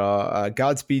 But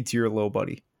Godspeed to your little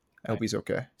buddy. I hope he's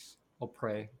okay. We'll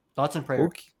pray. Thoughts and prayers.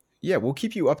 We'll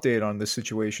keep you updated on this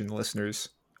situation, listeners,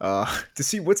 to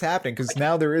see what's happening, because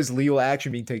now there is legal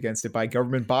action being taken against it by a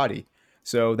government body.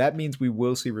 So that means we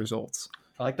will see results.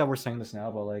 I like that we're saying this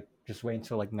now, but like just wait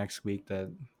until like next week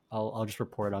that I'll just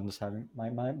report on this having my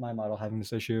model having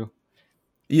this issue.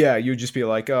 Yeah, you'd just be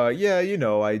like, yeah, you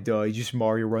know, I just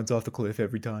Mario runs off the cliff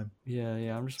every time. Yeah,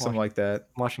 I'm just something like that.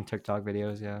 Watching TikTok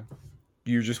videos, yeah.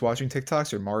 You're just watching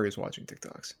TikToks, or Mario's watching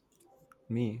TikToks?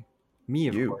 Me,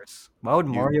 of course. Why would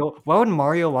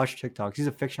Mario watch TikToks? He's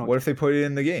a fictional. What if they put it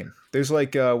in the game? There's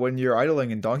like when you're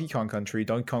idling in Donkey Kong Country,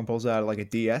 Donkey Kong pulls out like a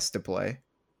DS to play.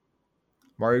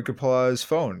 Mario could pull out his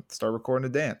phone, start recording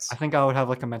a dance. I think I would have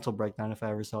like a mental breakdown if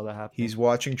I ever saw that happen. He's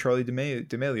watching Charlie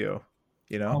D'Amelio.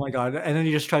 You Oh know? my god! And then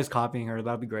he just tries copying her.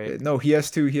 That'd be great. No, he has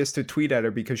to tweet at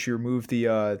her because she removed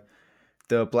the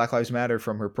Black Lives Matter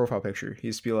from her profile picture. He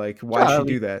has to be like, why'd she Charlie,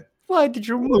 do that? why did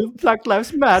you remove Black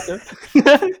Lives Matter?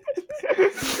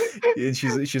 And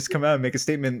she's come out and make a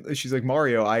statement. She's like,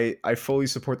 Mario, I fully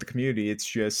support the community. It's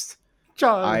just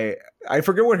Charlie, I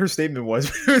forget what her statement was.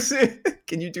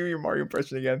 Can you do your Mario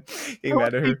impression again? I Getting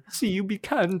mad at hate her. to see you be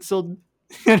cancelled.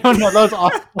 I don't know. That was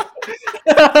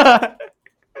awesome.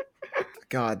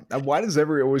 God, why does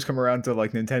every always come around to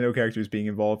like Nintendo characters being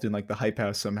involved in like the hype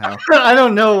house somehow? I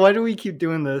don't know. Why do we keep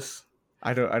doing this?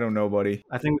 I don't know, buddy.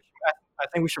 I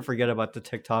think we should forget about the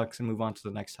TikToks and move on to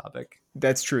the next topic.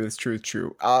 That's true. That's true. That's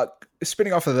true.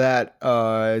 Spinning off of that,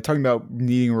 talking about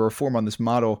needing a reform on this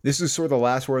model. This is sort of the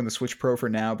last word on the Switch Pro for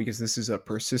now because this is a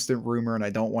persistent rumor, and I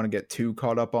don't want to get too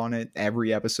caught up on it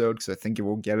every episode because I think it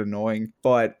will get annoying.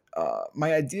 But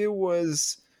my idea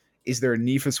was, is there a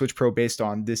need for Switch Pro based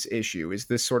on this issue? Is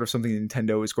this sort of something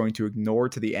Nintendo is going to ignore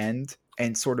to the end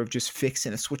and sort of just fix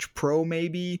in a Switch Pro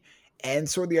maybe? And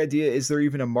sort of the idea, is there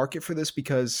even a market for this?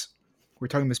 Because we're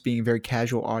talking this being a very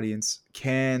casual audience.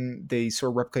 Can they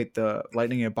sort of replicate the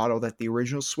lightning in a bottle that the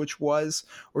original Switch was?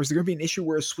 Or is there going to be an issue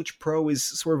where a Switch Pro is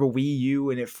sort of a Wii U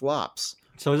and it flops?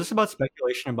 So is this about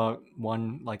speculation about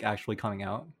one like actually coming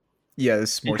out? Yeah,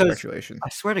 this is more Because speculation. I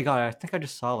swear to God, I think I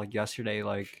just saw like yesterday,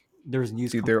 like there's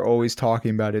news. Dude, they're always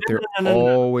talking about it. They're No.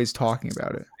 always talking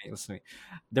about it. Listen to me.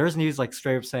 There's news like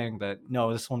straight up saying that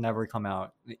no, this will never come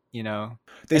out. You know,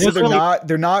 They And said it's they're really-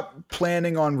 they're not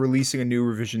planning on releasing a new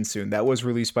revision soon. That was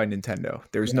released by Nintendo.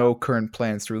 There's no current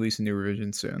plans to release a new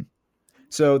revision soon.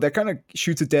 So that kind of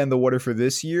shoots it down the water for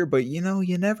this year, but you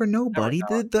never know, buddy.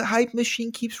 The hype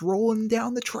machine keeps rolling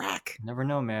down the track. never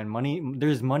know, man.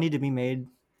 There's money to be made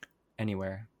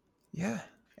anywhere. Yeah,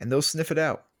 and they'll sniff it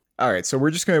out. All right, so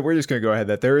we're just gonna go ahead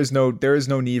that there is no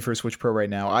need for a Switch Pro right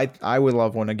now. I would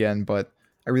love one again, but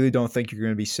I really don't think you're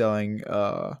gonna be selling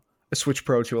a Switch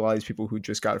Pro to a lot of these people who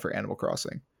just got it for Animal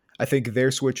Crossing. I think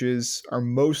their Switches are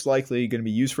most likely going to be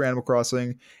used for Animal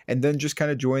Crossing, and then just kind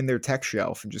of join their tech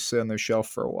shelf and just sit on their shelf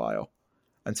for a while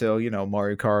until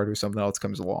Mario Kart or something else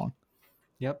comes along.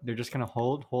 Yep, they're just gonna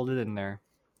hold it in there,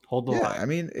 hold the Yeah, line. I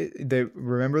mean, they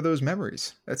remember those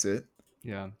memories. That's it.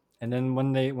 Yeah, and then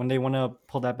when they want to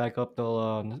pull that back up,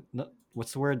 they'll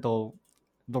what's the word? They'll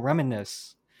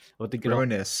reminisce. What they get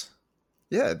Reminisce.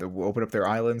 Yeah, they'll open up their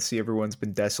island, see everyone's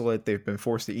been desolate. They've been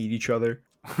forced to eat each other.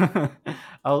 I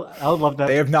would love that.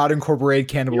 They have not incorporated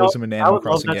cannibalism in I Animal would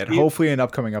love Crossing that yet. to be- Hopefully, an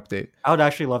upcoming update. I would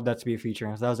actually love that to be a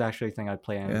feature. If that was actually a thing I'd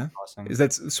play in Animal Yeah? Crossing. Is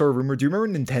that sort of rumor? Do you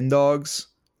remember Nintendogs,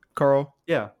 Carl?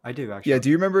 Yeah, I do actually. Yeah. Do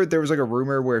you remember there was like a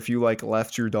rumor where if you like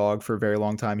left your dog for a very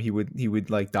long time, he would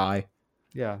like die.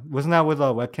 Yeah, wasn't that with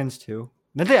Webkins too?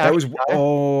 Did they That was actually die?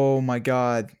 oh my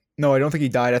god. No, I don't think he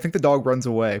died. I think the dog runs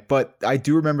away. But I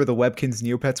do remember the Webkins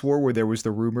Neopets war where there was the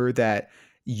rumor that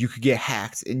you could get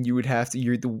hacked and you would have to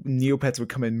the Neopets would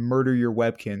come and murder your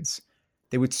Webkins.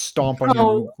 They would stomp on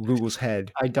your Google's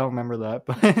head. I don't remember that,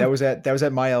 but That was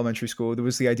at my elementary school. There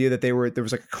was the idea that there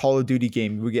was like a Call of Duty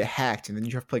game. You would get hacked, and then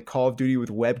you have to play Call of Duty with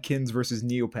Webkins versus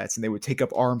Neopets, and they would take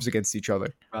up arms against each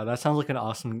other. wow, that sounds like an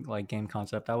awesome like game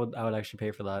concept. I would actually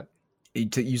pay for that.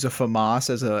 To use a FAMAS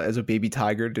as a baby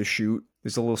tiger to shoot.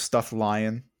 There's a little stuffed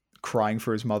lion crying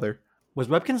for his mother. Was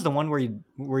Webkins the one where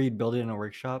you'd build it in a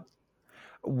workshop?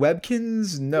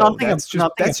 Webkins, no, Nothing that's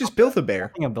just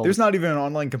Build-A-Bear. There's not even an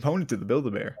online component to the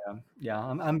Build-A-Bear. Yeah.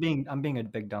 I'm being a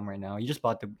big dumb right now. You just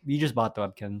bought the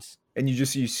Webkins. And you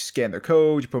scan their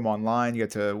code, you put them online, you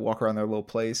get to walk around their little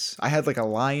place. I had like a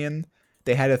lion.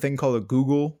 They had a thing called a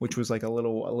Google, which was like a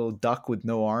little duck with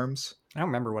no arms. I don't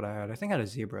remember what I had. I think I had a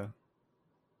zebra.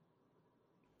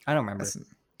 I don't remember.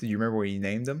 Do you remember what you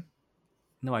named them?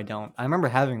 No, I don't. I remember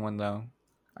having one though.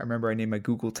 I remember I named my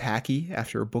Google Tacky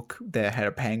after a book that had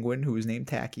a penguin who was named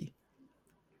Tacky.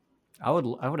 I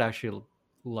would actually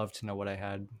love to know what I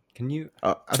had. Can you?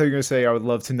 I thought you were gonna say I would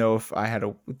love to know if I had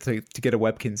to get a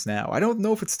Webkins now. I don't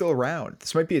know if it's still around.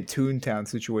 This might be a Toontown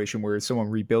situation where someone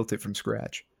rebuilt it from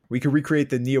scratch. We could recreate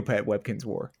the Neopet Webkins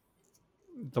war.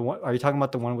 The one? Are you talking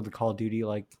about the one with the Call of Duty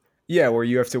like? Yeah, where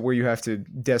you have to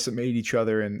decimate each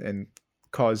other and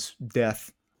cause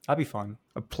death. That'd be fun.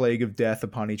 A plague of death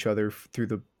upon each other through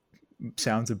the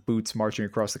sounds of boots marching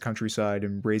across the countryside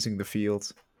and raising the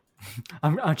fields.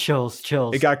 I'm chills.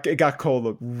 It got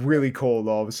cold, really cold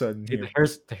all of a sudden. Dude,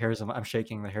 the hairs. I'm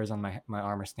shaking. The hairs on my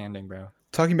arm are standing, bro.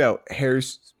 Talking about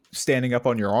hairs standing up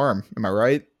on your arm. Am I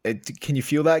right? Can you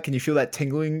feel that? Can you feel that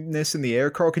tinglingness in the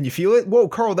air, Carl? Can you feel it? Whoa,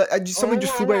 Carl! Something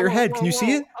just flew by your head. Can you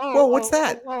see it? Whoa, what's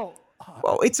that?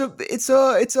 Well, it's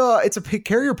a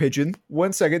carrier pigeon.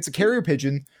 1 second, it's a carrier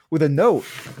pigeon with a note.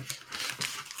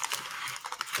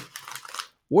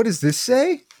 What does this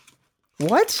say?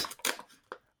 What?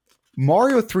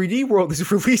 Mario 3D World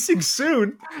is releasing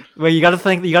soon. Wait, you gotta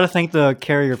thank the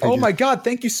carrier pigeon. Oh my god!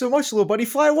 Thank you so much, little buddy.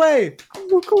 Fly away.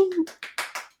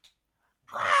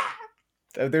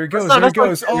 There he goes. There he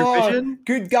goes. Oh, pigeon.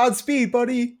 good Godspeed,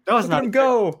 buddy. That was Look not at him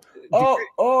go.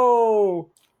 Oh!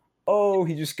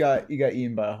 He got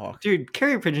eaten by a hawk. Dude,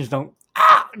 carrier pigeons don't.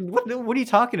 What are you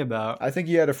talking about? I think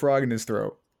he had a frog in his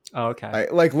throat. Oh, okay.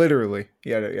 Like literally, he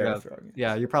had a frog.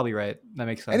 Yeah, you're probably right. That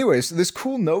makes sense. Anyways, this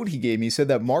cool note he gave me said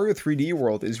that Mario 3D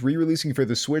World is re-releasing for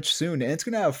the Switch soon, and it's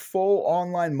gonna have full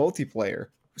online multiplayer.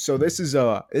 So this is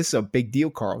a big deal,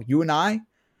 Carl. You and I,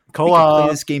 we can play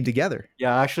this game together.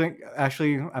 Yeah,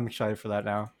 actually, I'm excited for that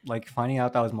now. Like finding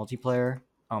out that was multiplayer.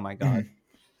 Oh my god.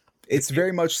 It's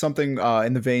very much something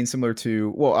in the vein similar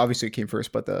to, well, obviously it came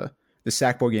first, but the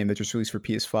Sackboy game that just released for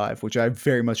PS5, which I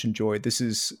very much enjoyed. The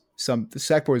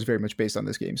Sackboy is very much based on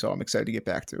this game, so I'm excited to get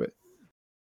back to it.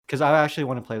 Because I actually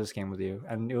want to play this game with you,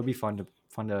 and it would be fun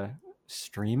to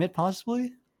stream it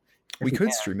possibly. We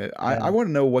could stream it. I want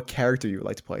to know what character you would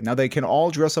like to play. Now they can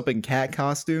all dress up in cat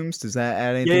costumes. Does that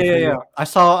add anything? Yeah. I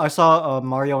saw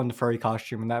Mario in the furry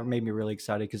costume, and that made me really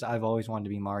excited because I've always wanted to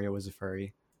be Mario as a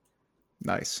furry.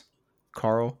 Nice,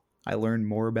 Carl. I learn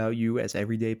more about you as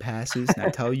every day passes, and I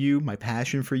tell you, my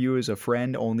passion for you as a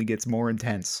friend only gets more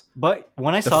intense. But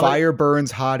when I the saw fire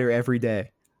burns hotter every day.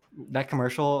 That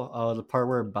commercial, the part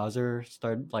where Bowser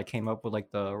came up with like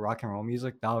the rock and roll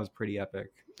music, that was pretty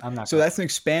epic. So that's an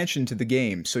expansion to the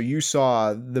game. So you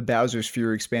saw the Bowser's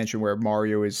Fury expansion where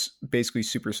Mario is basically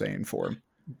Super Saiyan form.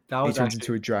 He turns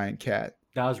into a giant cat.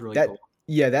 That was really cool.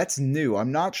 Yeah, that's new.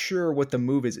 I'm not sure what the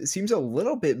move is. It seems a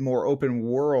little bit more open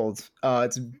world.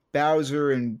 It's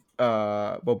Bowser and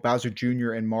Bowser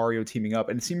Jr. and Mario teaming up,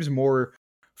 and it seems more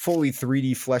fully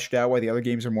 3D fleshed out, while the other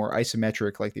games are more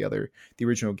isometric like the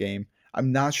original game.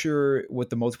 I'm not sure what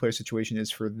the multiplayer situation is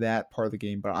for that part of the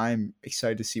game, but I'm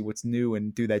excited to see what's new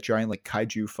and do that giant like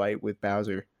kaiju fight with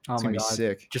Bowser. It's gonna be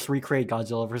sick. Just recreate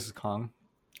Godzilla vs. Kong.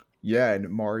 Yeah, and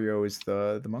Mario is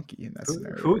the monkey in that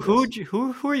scenario.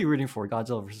 Who are you rooting for?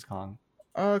 Godzilla vs. Kong?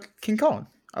 King Kong.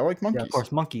 I like monkeys. Yeah, of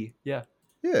course, monkey. Yeah.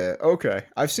 Yeah. Okay.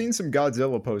 I've seen some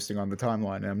Godzilla posting on the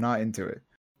timeline, and I'm not into it.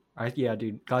 Yeah,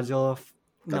 dude.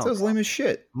 Godzilla's lame as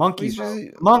shit. Monkeys.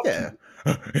 Monkey.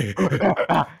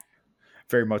 Yeah.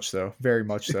 Very much so. Very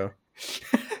much so.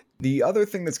 The other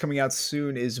thing that's coming out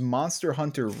soon is Monster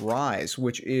Hunter Rise,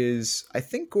 which is, I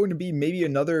think, going to be maybe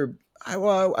another... I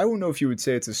don't know if you would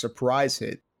say it's a surprise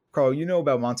hit. Carl, you know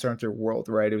about Monster Hunter World,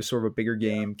 right? It was sort of a bigger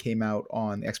game, came out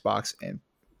on Xbox and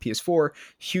PS4.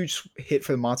 Huge hit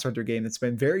for the Monster Hunter game that's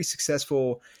been very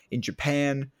successful in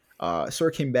Japan.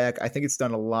 Sort of came back. I think it's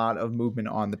done a lot of movement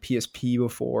on the PSP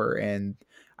before, and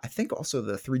I think also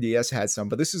the 3DS had some,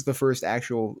 but this is the first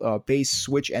actual base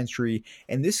Switch entry.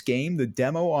 And this game, the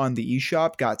demo on the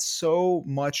eShop got so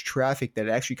much traffic that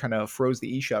it actually kind of froze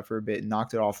the eShop for a bit and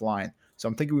knocked it offline. So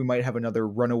I'm thinking we might have another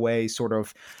runaway sort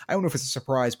of, I don't know if it's a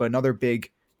surprise, but another big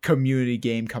community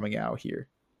game coming out here.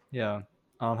 Yeah.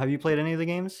 Have you played any of the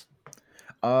games?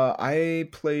 I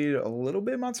played a little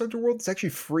bit of Monster Hunter World. It's actually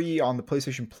free on the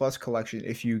PlayStation Plus collection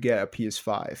if you get a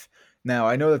PS5. Now,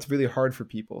 I know that's really hard for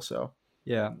people, so...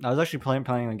 Yeah, I was actually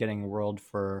planning on getting World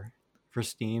for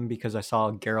Steam because I saw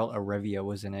Geralt of Rivia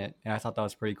was in it, and I thought that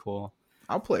was pretty cool.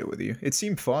 I'll play it with you. It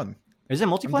seemed fun. Is it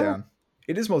multiplayer?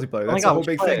 It is multiplayer. That's the whole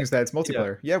big thing is that it's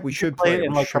multiplayer. Yeah, we should play it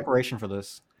in preparation for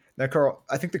this. Now, Carl,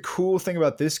 I think the cool thing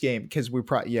about this game, because we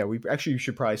actually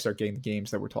should probably start getting the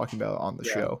games that we're talking about on the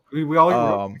show. We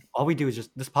always all we do is just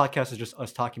this podcast is just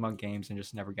us talking about games and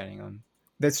just never getting them.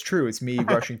 That's true. It's me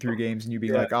rushing through games and you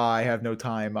being like, I have no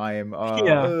time. I am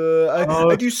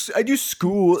I do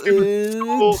school.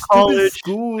 College.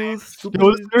 School.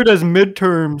 Third as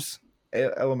midterms.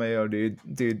 LMAO,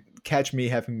 dude. Catch me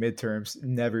having midterms.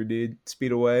 Never, dude.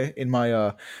 Speed away in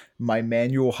my my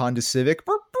manual Honda Civic.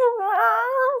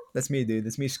 That's me, dude.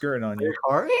 That's me skirting on you.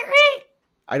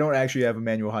 I don't actually have a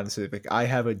manual Honda Civic. I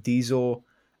have a diesel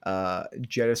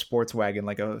Jetta sports wagon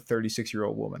like a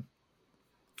 36-year-old woman.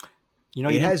 You know,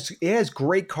 it has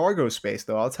great cargo space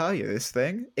though. I'll tell you, this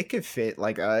thing it could fit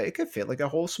like a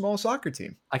whole small soccer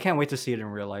team. I can't wait to see it in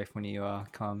real life when you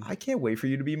come. I can't wait for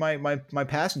you to be my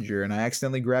passenger, and I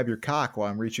accidentally grab your cock while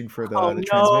I'm reaching for the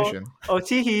transmission. Oh,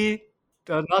 teehee,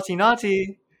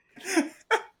 naughty.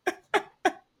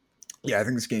 Yeah, I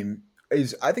think this game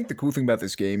is. I think the cool thing about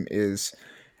this game is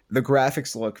the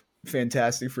graphics look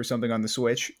fantastic for something on the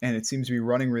Switch, and it seems to be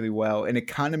running really well. And it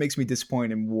kind of makes me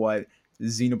disappointed in what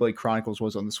Xenoblade Chronicles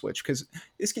was on the Switch, because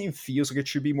this game feels like it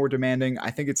should be more demanding.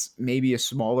 I think it's maybe a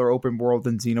smaller open world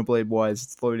than Xenoblade was.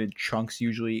 It's loaded in chunks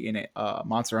usually in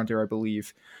Monster Hunter, I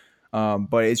believe.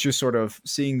 But it's just sort of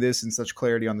seeing this in such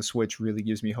clarity on the Switch really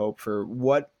gives me hope for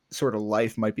what sort of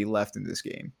life might be left in this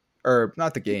game, or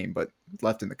not the game, but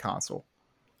left in the console.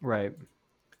 Right.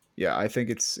 Yeah, I think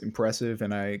it's impressive,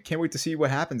 and I can't wait to see what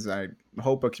happens. I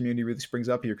hope a community really springs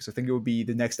up here because I think it would be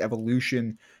the next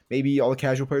evolution. Maybe all the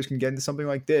casual players can get into something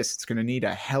like this. It's going to need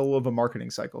a hell of a marketing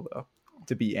cycle, though,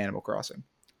 to beat Animal Crossing.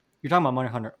 You're talking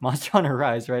about Monster Hunter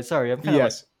Rise, right? Sorry, I'm kind of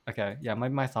Yes. okay. Yeah,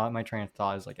 my train of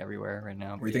thought is like everywhere right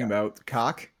now. What are you thinking about?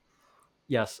 Cock?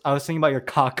 Yes, I was thinking about your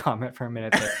cock comment for a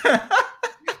minute there.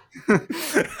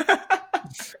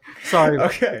 Sorry.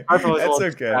 Okay. That's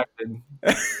okay.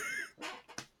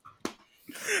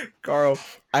 Carl,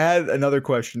 I had another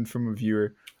question from a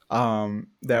viewer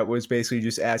that was basically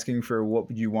just asking for what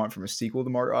would you want from a sequel to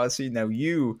Mario Odyssey. Now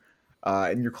you,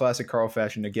 in your classic Carl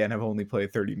fashion, again, have only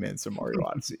played 30 minutes of Mario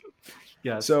Odyssey.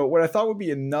 Yes. So what I thought would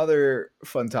be another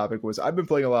fun topic was I've been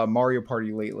playing a lot of Mario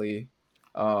Party lately.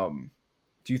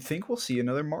 Do you think we'll see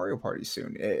another Mario Party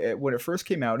soon? When it first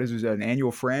came out, it was an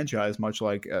annual franchise, much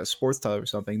like a sports title or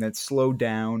something, that slowed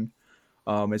down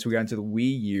as we got into the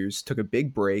Wii years, took a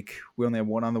big break. We only have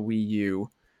one on the Wii U.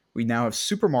 We now have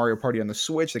Super Mario Party on the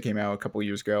Switch that came out a couple of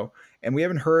years ago, and we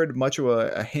haven't heard much of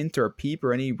a hint or a peep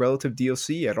or any relative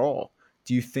DLC at all.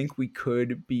 Do you think we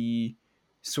could be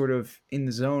sort of in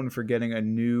the zone for getting a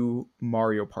new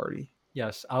Mario Party?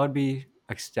 Yes, I would be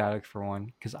ecstatic for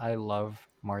one because I love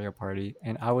Mario Party,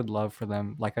 and I would love for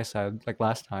them, like I said, like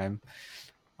last time,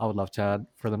 I would love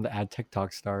for them to add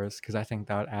TikTok stars because I think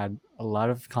that would add a lot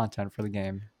of content for the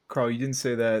game. Carl, you didn't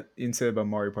say that. You didn't say that about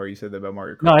Mario Party. You said that about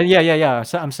Mario Kart. No, yeah.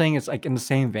 So I'm saying it's like in the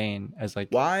same vein as like.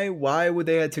 Why would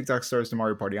they add TikTok stars to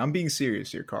Mario Party? I'm being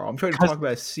serious here, Carl. I'm trying to talk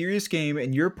about a serious game,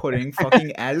 and you're putting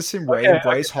fucking Addison Rae and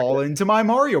Bryce Hall into my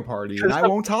Mario Party, and I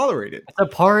won't tolerate it. It's a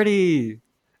party.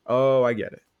 Oh, I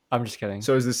get it. I'm just kidding.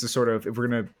 So is this the sort of, if we're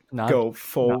gonna go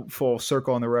full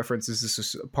circle on the reference, is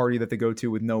this a party that they go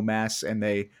to with no masks and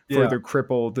they further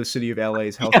cripple the city of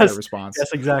LA's healthcare response?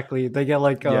 Yes, exactly. They get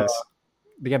like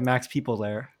they get max people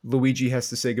there. Luigi has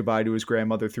to say goodbye to his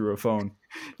grandmother through a phone.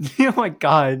 Oh my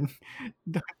god!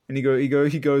 And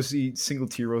he single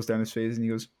tear rolls down his face, and he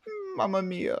goes, "Mamma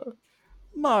mia,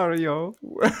 Mario,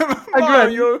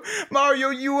 Mario,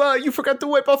 you forgot to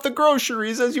wipe off the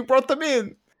groceries as you brought them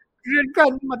in. Your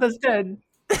grandmother's dead.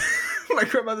 My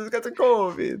grandmother's got the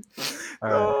COVID."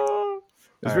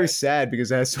 It's very sad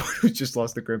because as someone who just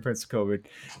lost their grandparents to COVID,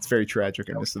 it's very tragic.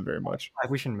 I miss them very much.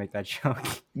 We shouldn't make that joke.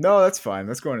 No, that's fine.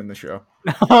 That's going in the show.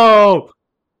 No.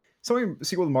 Something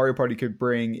sequel to Mario Party could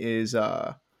bring is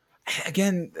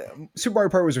again, Super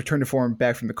Mario Party was returned to form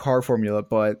back from the car formula,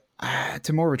 but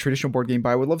to more of a traditional board game. But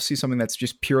I would love to see something that's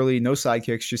just purely no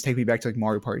sidekicks. Just take me back to like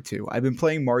Mario Party 2. I've been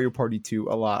playing Mario Party 2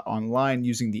 a lot online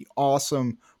using the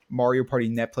awesome Mario Party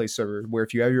NetPlay server, where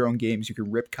if you have your own games, you can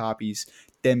rip copies,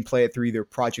 then play it through either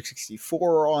Project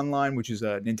 64 online, which is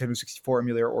a Nintendo 64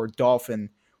 emulator, or Dolphin,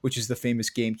 which is the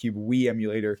famous GameCube Wii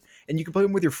emulator, and you can play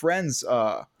them with your friends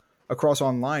across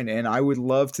online. And I would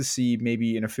love to see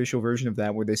maybe an official version of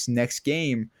that, where this next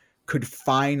game could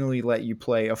finally let you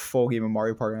play a full game of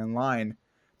Mario Party online.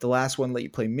 The last one let you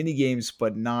play mini games,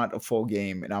 but not a full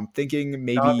game. And I'm thinking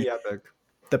maybe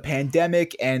the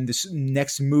pandemic and this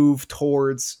next move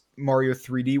towards Mario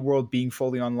 3D World being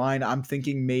fully online, I'm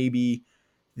thinking maybe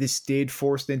this did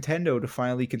force Nintendo to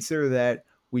finally consider that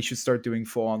we should start doing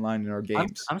full online in our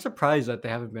games. I'm surprised that they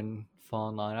haven't been full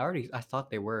online. I thought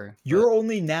they were. You're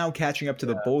only now catching up to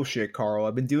the bullshit, Carl.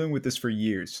 I've been dealing with this for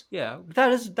years. Yeah,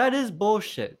 that is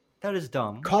bullshit. That is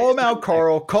dumb. Call them out,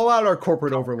 Carl. Call out our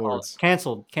corporate overlords.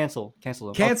 Cancel them. Cancel them.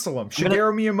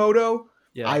 Shigeru Miyamoto,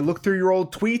 I looked through your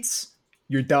old tweets.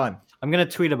 You're done. I'm going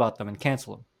to tweet about them and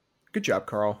cancel them. Good job,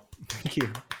 Carl. Thank you.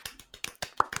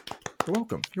 You're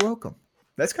welcome.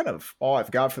 That's kind of all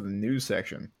I've got for the news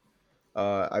section.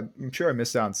 I'm sure I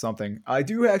missed out on something. I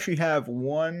do actually have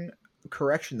one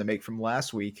correction to make from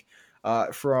last week.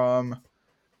 From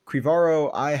Crivaro,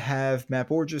 I have Matt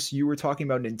Borges. You were talking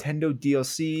about Nintendo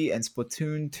DLC, and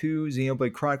Splatoon 2,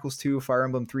 Xenoblade Chronicles 2, Fire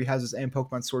Emblem 3 Houses, and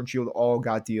Pokemon Sword and Shield all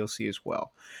got DLC as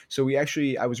well. So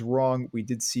I was wrong. We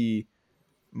did see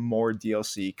more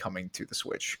DLC coming to the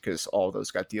Switch because all of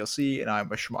those got DLC, and I'm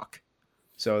a schmuck.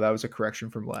 So that was a correction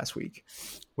from last week.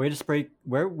 Way to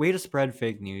spread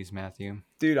fake news, Matthew.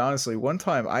 Dude, honestly, one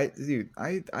time I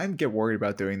get worried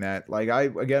about doing that. Like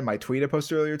my tweet I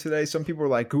posted earlier today, some people were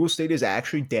like, Google Stadia is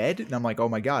actually dead, and I'm like, oh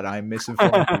my god, I'm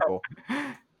misinforming people.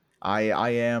 I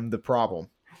am the problem.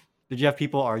 Did you have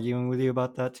people arguing with you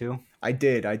about that too? I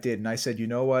did, and I said, you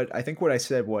know what? I think what I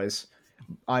said was,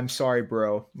 I'm sorry,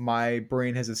 bro. My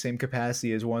brain has the same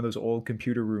capacity as one of those old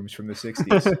computer rooms from the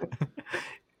 60s.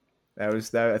 That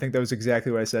was that. I think that was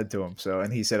exactly what I said to him. So,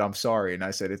 and he said, "I'm sorry," and I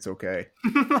said, "It's okay."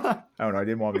 I don't know. I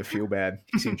didn't want him to feel bad.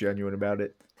 He seemed genuine about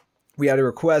it. We had a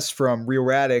request from Real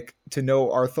Radic to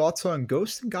know our thoughts on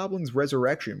Ghosts and Goblins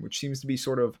Resurrection, which seems to be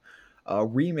sort of a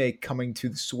remake coming to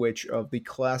the Switch of the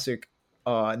classic,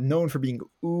 known for being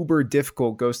uber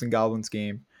difficult Ghosts and Goblins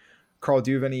game. Carl, do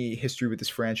you have any history with this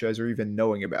franchise or even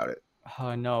knowing about it?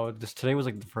 No, this today was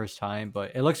like the first time,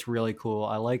 but it looks really cool.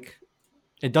 I like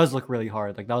it does look really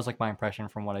hard. Like that was like my impression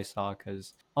from what I saw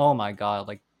cuz oh my god,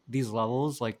 like these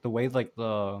levels, like the way like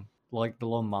the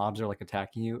little mobs are like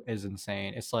attacking you is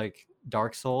insane. It's like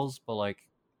Dark Souls, but like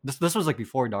this was like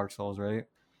before Dark Souls, right?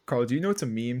 Carl, do you know it's a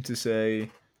meme to say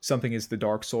something is the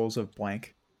Dark Souls of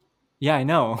blank? Yeah, I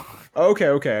know. Okay,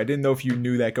 okay. I didn't know if you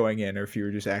knew that going in or if you were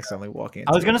just accidentally walking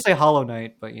I was into going it. to say Hollow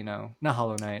Knight, but not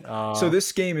Hollow Knight. So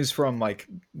this game is from like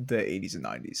the 80s and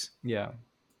 90s. Yeah.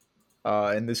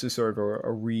 And this is sort of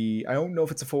I don't know if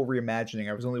it's a full reimagining.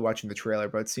 I was only watching the trailer,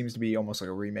 but it seems to be almost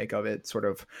like a remake of it, sort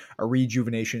of a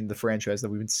rejuvenation of the franchise that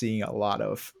we've been seeing a lot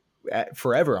of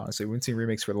forever, honestly. We've been seeing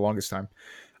remakes for the longest time.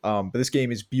 But this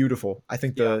game is beautiful. I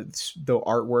think the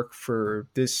artwork for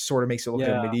this sort of makes it look like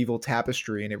a medieval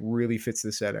tapestry, and it really fits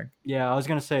the setting. Yeah, I was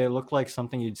gonna say it looked like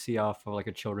something you'd see off of like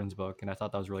a children's book, and I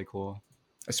thought that was really cool.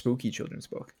 A spooky children's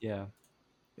book. Yeah.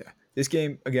 Yeah. This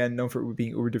game, again, known for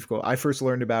being uber difficult. I first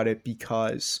learned about it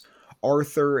because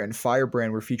Arthur and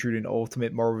Firebrand were featured in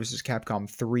Ultimate Marvel vs. Capcom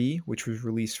 3, which was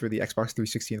released for the Xbox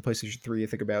 360 and the PlayStation 3, I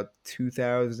think about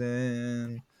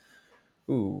 2000.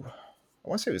 Ooh, I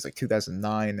want to say it was like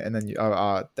 2009, and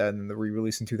then the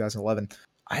re-release in 2011.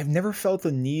 I've never felt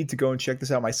the need to go and check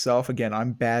this out myself. Again,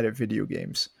 I'm bad at video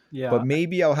games. Yeah. But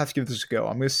maybe I'll have to give this a go.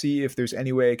 I'm going to see if there's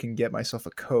any way I can get myself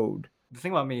a code. The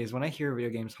thing about me is when I hear video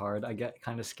games hard, I get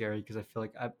kind of scary because I feel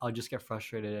like I'll just get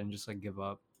frustrated and just like give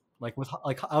up. Like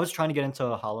I was trying to get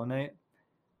into Hollow Knight,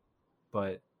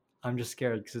 but I'm just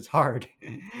scared because it's hard.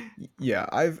 Yeah,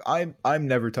 I'm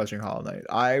never touching Hollow Knight.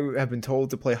 I have been told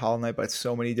to play Hollow Knight by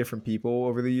so many different people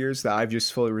over the years that I've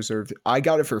just fully reserved. I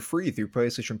got it for free through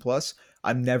PlayStation Plus.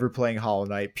 I'm never playing Hollow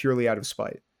Knight purely out of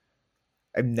spite.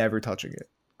 I'm never touching it.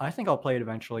 I think I'll play it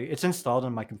eventually. It's installed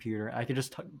on my computer. I could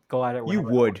just go at it. You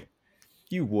would.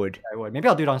 You would. I would. Maybe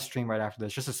I'll do it on stream right after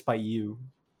this, just to spite you.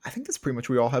 I think that's pretty much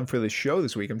what we all have for this show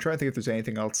this week. I'm trying to think if there's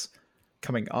anything else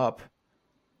coming up.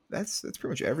 That's pretty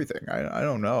much everything. I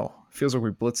don't know. Feels like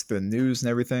we blitzed the news and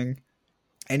everything.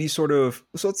 Any sort of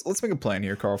let's make a plan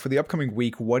here, Carl. For the upcoming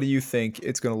week, what do you think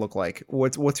it's going to look like?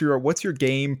 What's your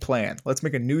game plan? Let's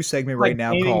make a new segment right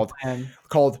now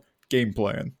called Game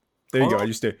Plan. There you go. I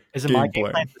just did. Is it my game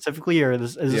plan specifically, or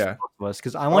is this both of us?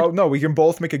 Because I want. Oh no, we can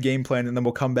both make a game plan, and then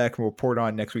we'll come back and we'll report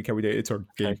on next week how we did. It's our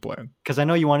game plan. Because I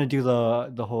know you want to do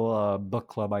the whole book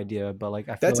club idea, but like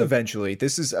I feel that's eventually.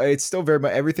 This is it's still very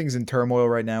much everything's in turmoil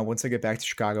right now. Once I get back to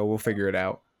Chicago, we'll figure it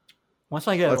out. Once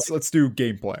I get, let's do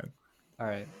game plan. All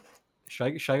right.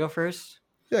 Should I go first?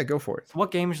 Yeah, go for it. So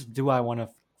what games do I want to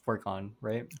work on?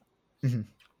 Right.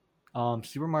 Mm-hmm.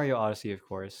 Super Mario Odyssey, of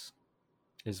course,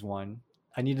 is one.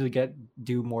 I need to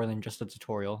do more than just a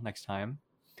tutorial next time.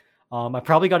 I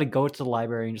probably got to go to the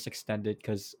library and just extend it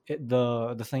because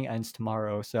the thing ends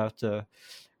tomorrow, so I have to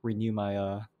renew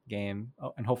my game,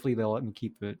 and hopefully they'll let me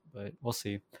keep it, but we'll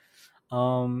see.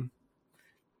 Super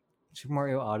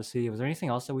Mario Odyssey. Was there anything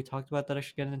else that we talked about that I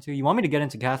should get into? You want me to get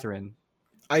into Catherine?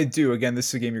 I do. Again, this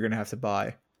is a game you're gonna have to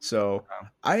buy. So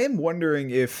I am wondering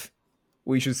if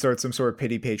we should start some sort of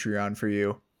pity Patreon for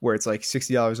you, where it's like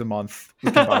 $60 a month.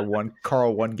 We can buy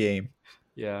one game.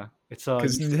 Yeah, it's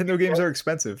because Nintendo games are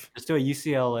expensive. Let's do a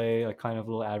UCLA, a kind of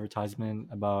little advertisement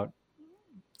about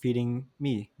feeding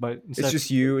me, but it's just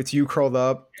you. It's you curled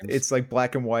up. It's like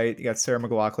black and white. You got Sarah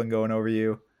McLachlan going over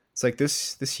you. It's like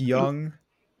this young,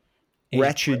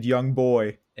 wretched young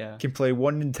boy can play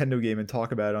one Nintendo game and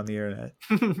talk about it on the internet.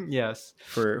 Yes,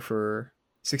 for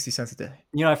 60 cents a day.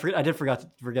 You know, I did forget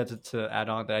to add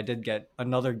on that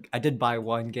I did buy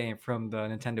one game from the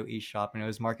Nintendo eShop, and it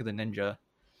was Mark of the Ninja.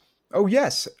 Oh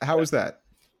yes, how was that?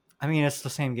 I mean, it's the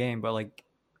same game, but like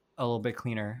a little bit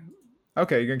cleaner.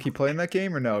 Okay, you're gonna keep playing that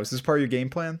game or no? Is this part of your game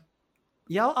plan?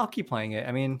 Yeah, I'll keep playing it.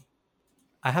 I mean,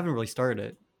 I haven't really started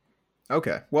it.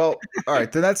 Okay, well, all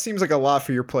right. Then that seems like a lot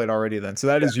for your plate already. Then, so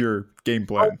that is your game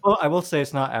plan. Well, I will say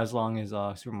it's not as long as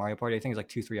Super Mario Party. I think it's like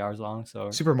 2-3 hours long. So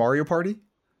Super Mario Party?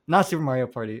 Not Super Mario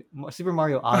Party. Super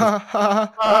Mario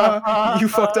Odyssey. You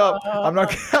fucked up. I'm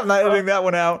not editing that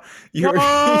one out. You're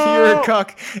a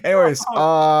cuck. Anyways,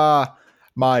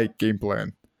 my game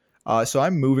plan. So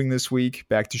I'm moving this week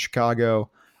back to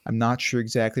Chicago. I'm not sure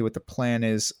exactly what the plan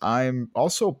is. I'm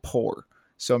also poor.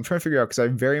 So I'm trying to figure out, because I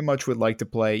very much would like to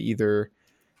play either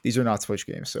These are not Switch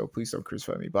games, so please don't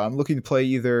crucify me. But I'm looking to play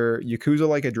either Yakuza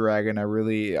Like a Dragon.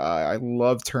 I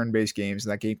love turn-based games,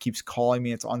 and that game keeps calling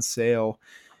me. It's on sale,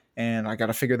 and I got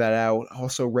to figure that out.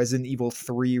 Also, Resident Evil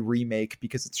 3 Remake,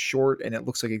 because it's short and it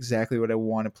looks like exactly what I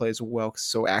want to play as well, 'cause it's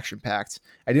so action-packed.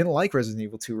 I didn't like Resident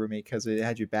Evil 2 Remake because it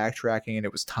had you backtracking and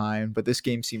it was timed, but this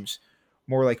game seems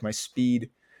more like my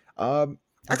speed.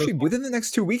 Actually, within the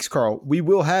next 2 weeks, Carl, we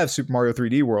will have Super Mario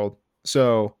 3D World,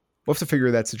 so we'll have to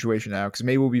figure that situation out, because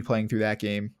maybe we'll be playing through that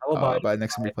game by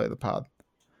next time we play the pod.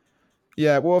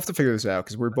 Yeah, we'll have to figure this out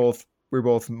because we're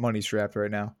both money strapped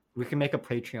right now. We can make a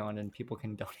Patreon and people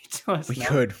can donate to us.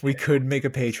 We could make a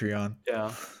Patreon.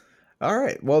 Yeah. All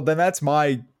right. Well, then that's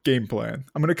my game plan.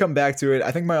 I'm gonna come back to it.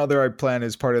 I think my other plan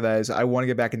as part of that is I want to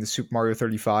get back into Super Mario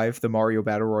 35, the Mario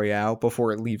Battle Royale,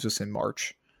 before it leaves us in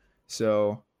March.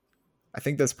 So I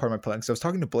think that's part of my plan. Because I was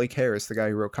talking to Blake Harris, the guy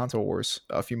who wrote Console Wars,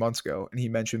 a few months ago, and he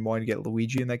mentioned wanting to get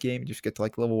Luigi in that game and just get to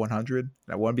like level 100.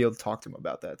 And I want to be able to talk to him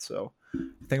about that. So I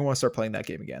think I want to start playing that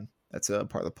game again. That's a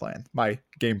part of the plan. My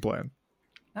game plan.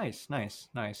 Nice.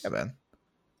 Yeah, man.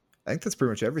 I think that's pretty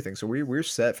much everything. So we're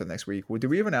set for next week. Do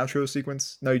we have an outro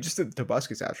sequence? No, you just did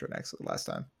Tobuscus outro last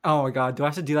time. Oh my god, do I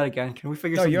have to do that again? Can we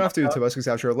figure? No, you don't have to do Tobuscus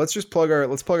outro. Let's just plug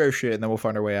our shit, and then we'll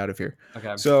find our way out of here.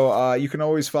 Okay. So you can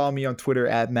always follow me on Twitter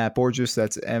at Matt Borges.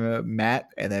 That's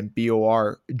Matt, and then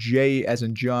BORJ as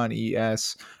in John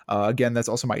ES. Again, that's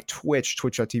also my Twitch,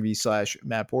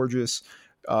 twitch.tv/Matt Borges.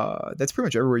 That's pretty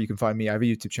much everywhere you can find me. I have a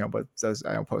YouTube channel, but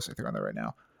I don't post anything on there right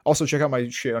now. Also, check out my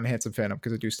shit on Handsome Phantom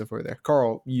because I do stuff over there.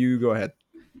 Carl, you go ahead.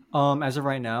 As of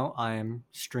right now, I'm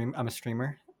a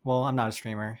streamer. Well, I'm not a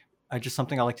streamer. I just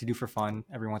something I like to do for fun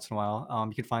every once in a while.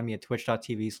 You can find me at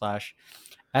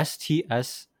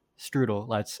twitch.tv/STS Strudel.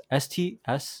 That's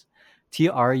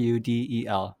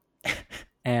STSTRUDEL.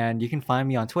 And you can find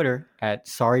me on Twitter at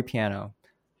Sorry Piano.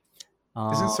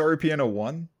 Isn't Sorry Piano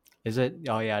 1? Is it?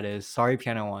 Oh yeah, it is. Sorry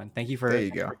Piano 1. Thank you for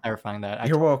clarifying that.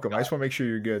 You're welcome. I just want to make sure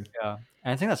you're good. Yeah.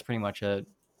 And I think that's pretty much it.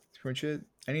 Pretty much it.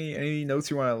 Any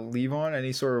notes you want to leave on?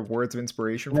 Any sort of words of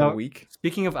inspiration for the week?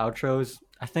 Speaking of outros,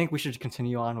 I think we should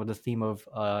continue on with the theme of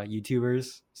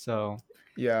YouTubers. So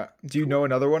yeah. Do you know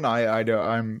another one? I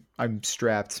don't. I'm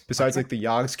strapped. Besides like the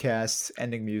Yogscast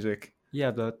ending music.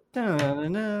 Yeah, the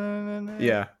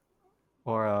yeah.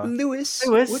 Or Lewis,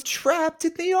 we're trapped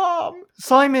in the arm.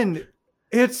 Simon,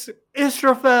 it's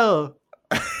Israfel.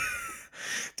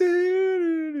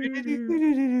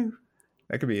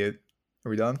 That could be it. Are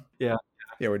we done? Yeah.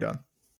 Yeah, we're done.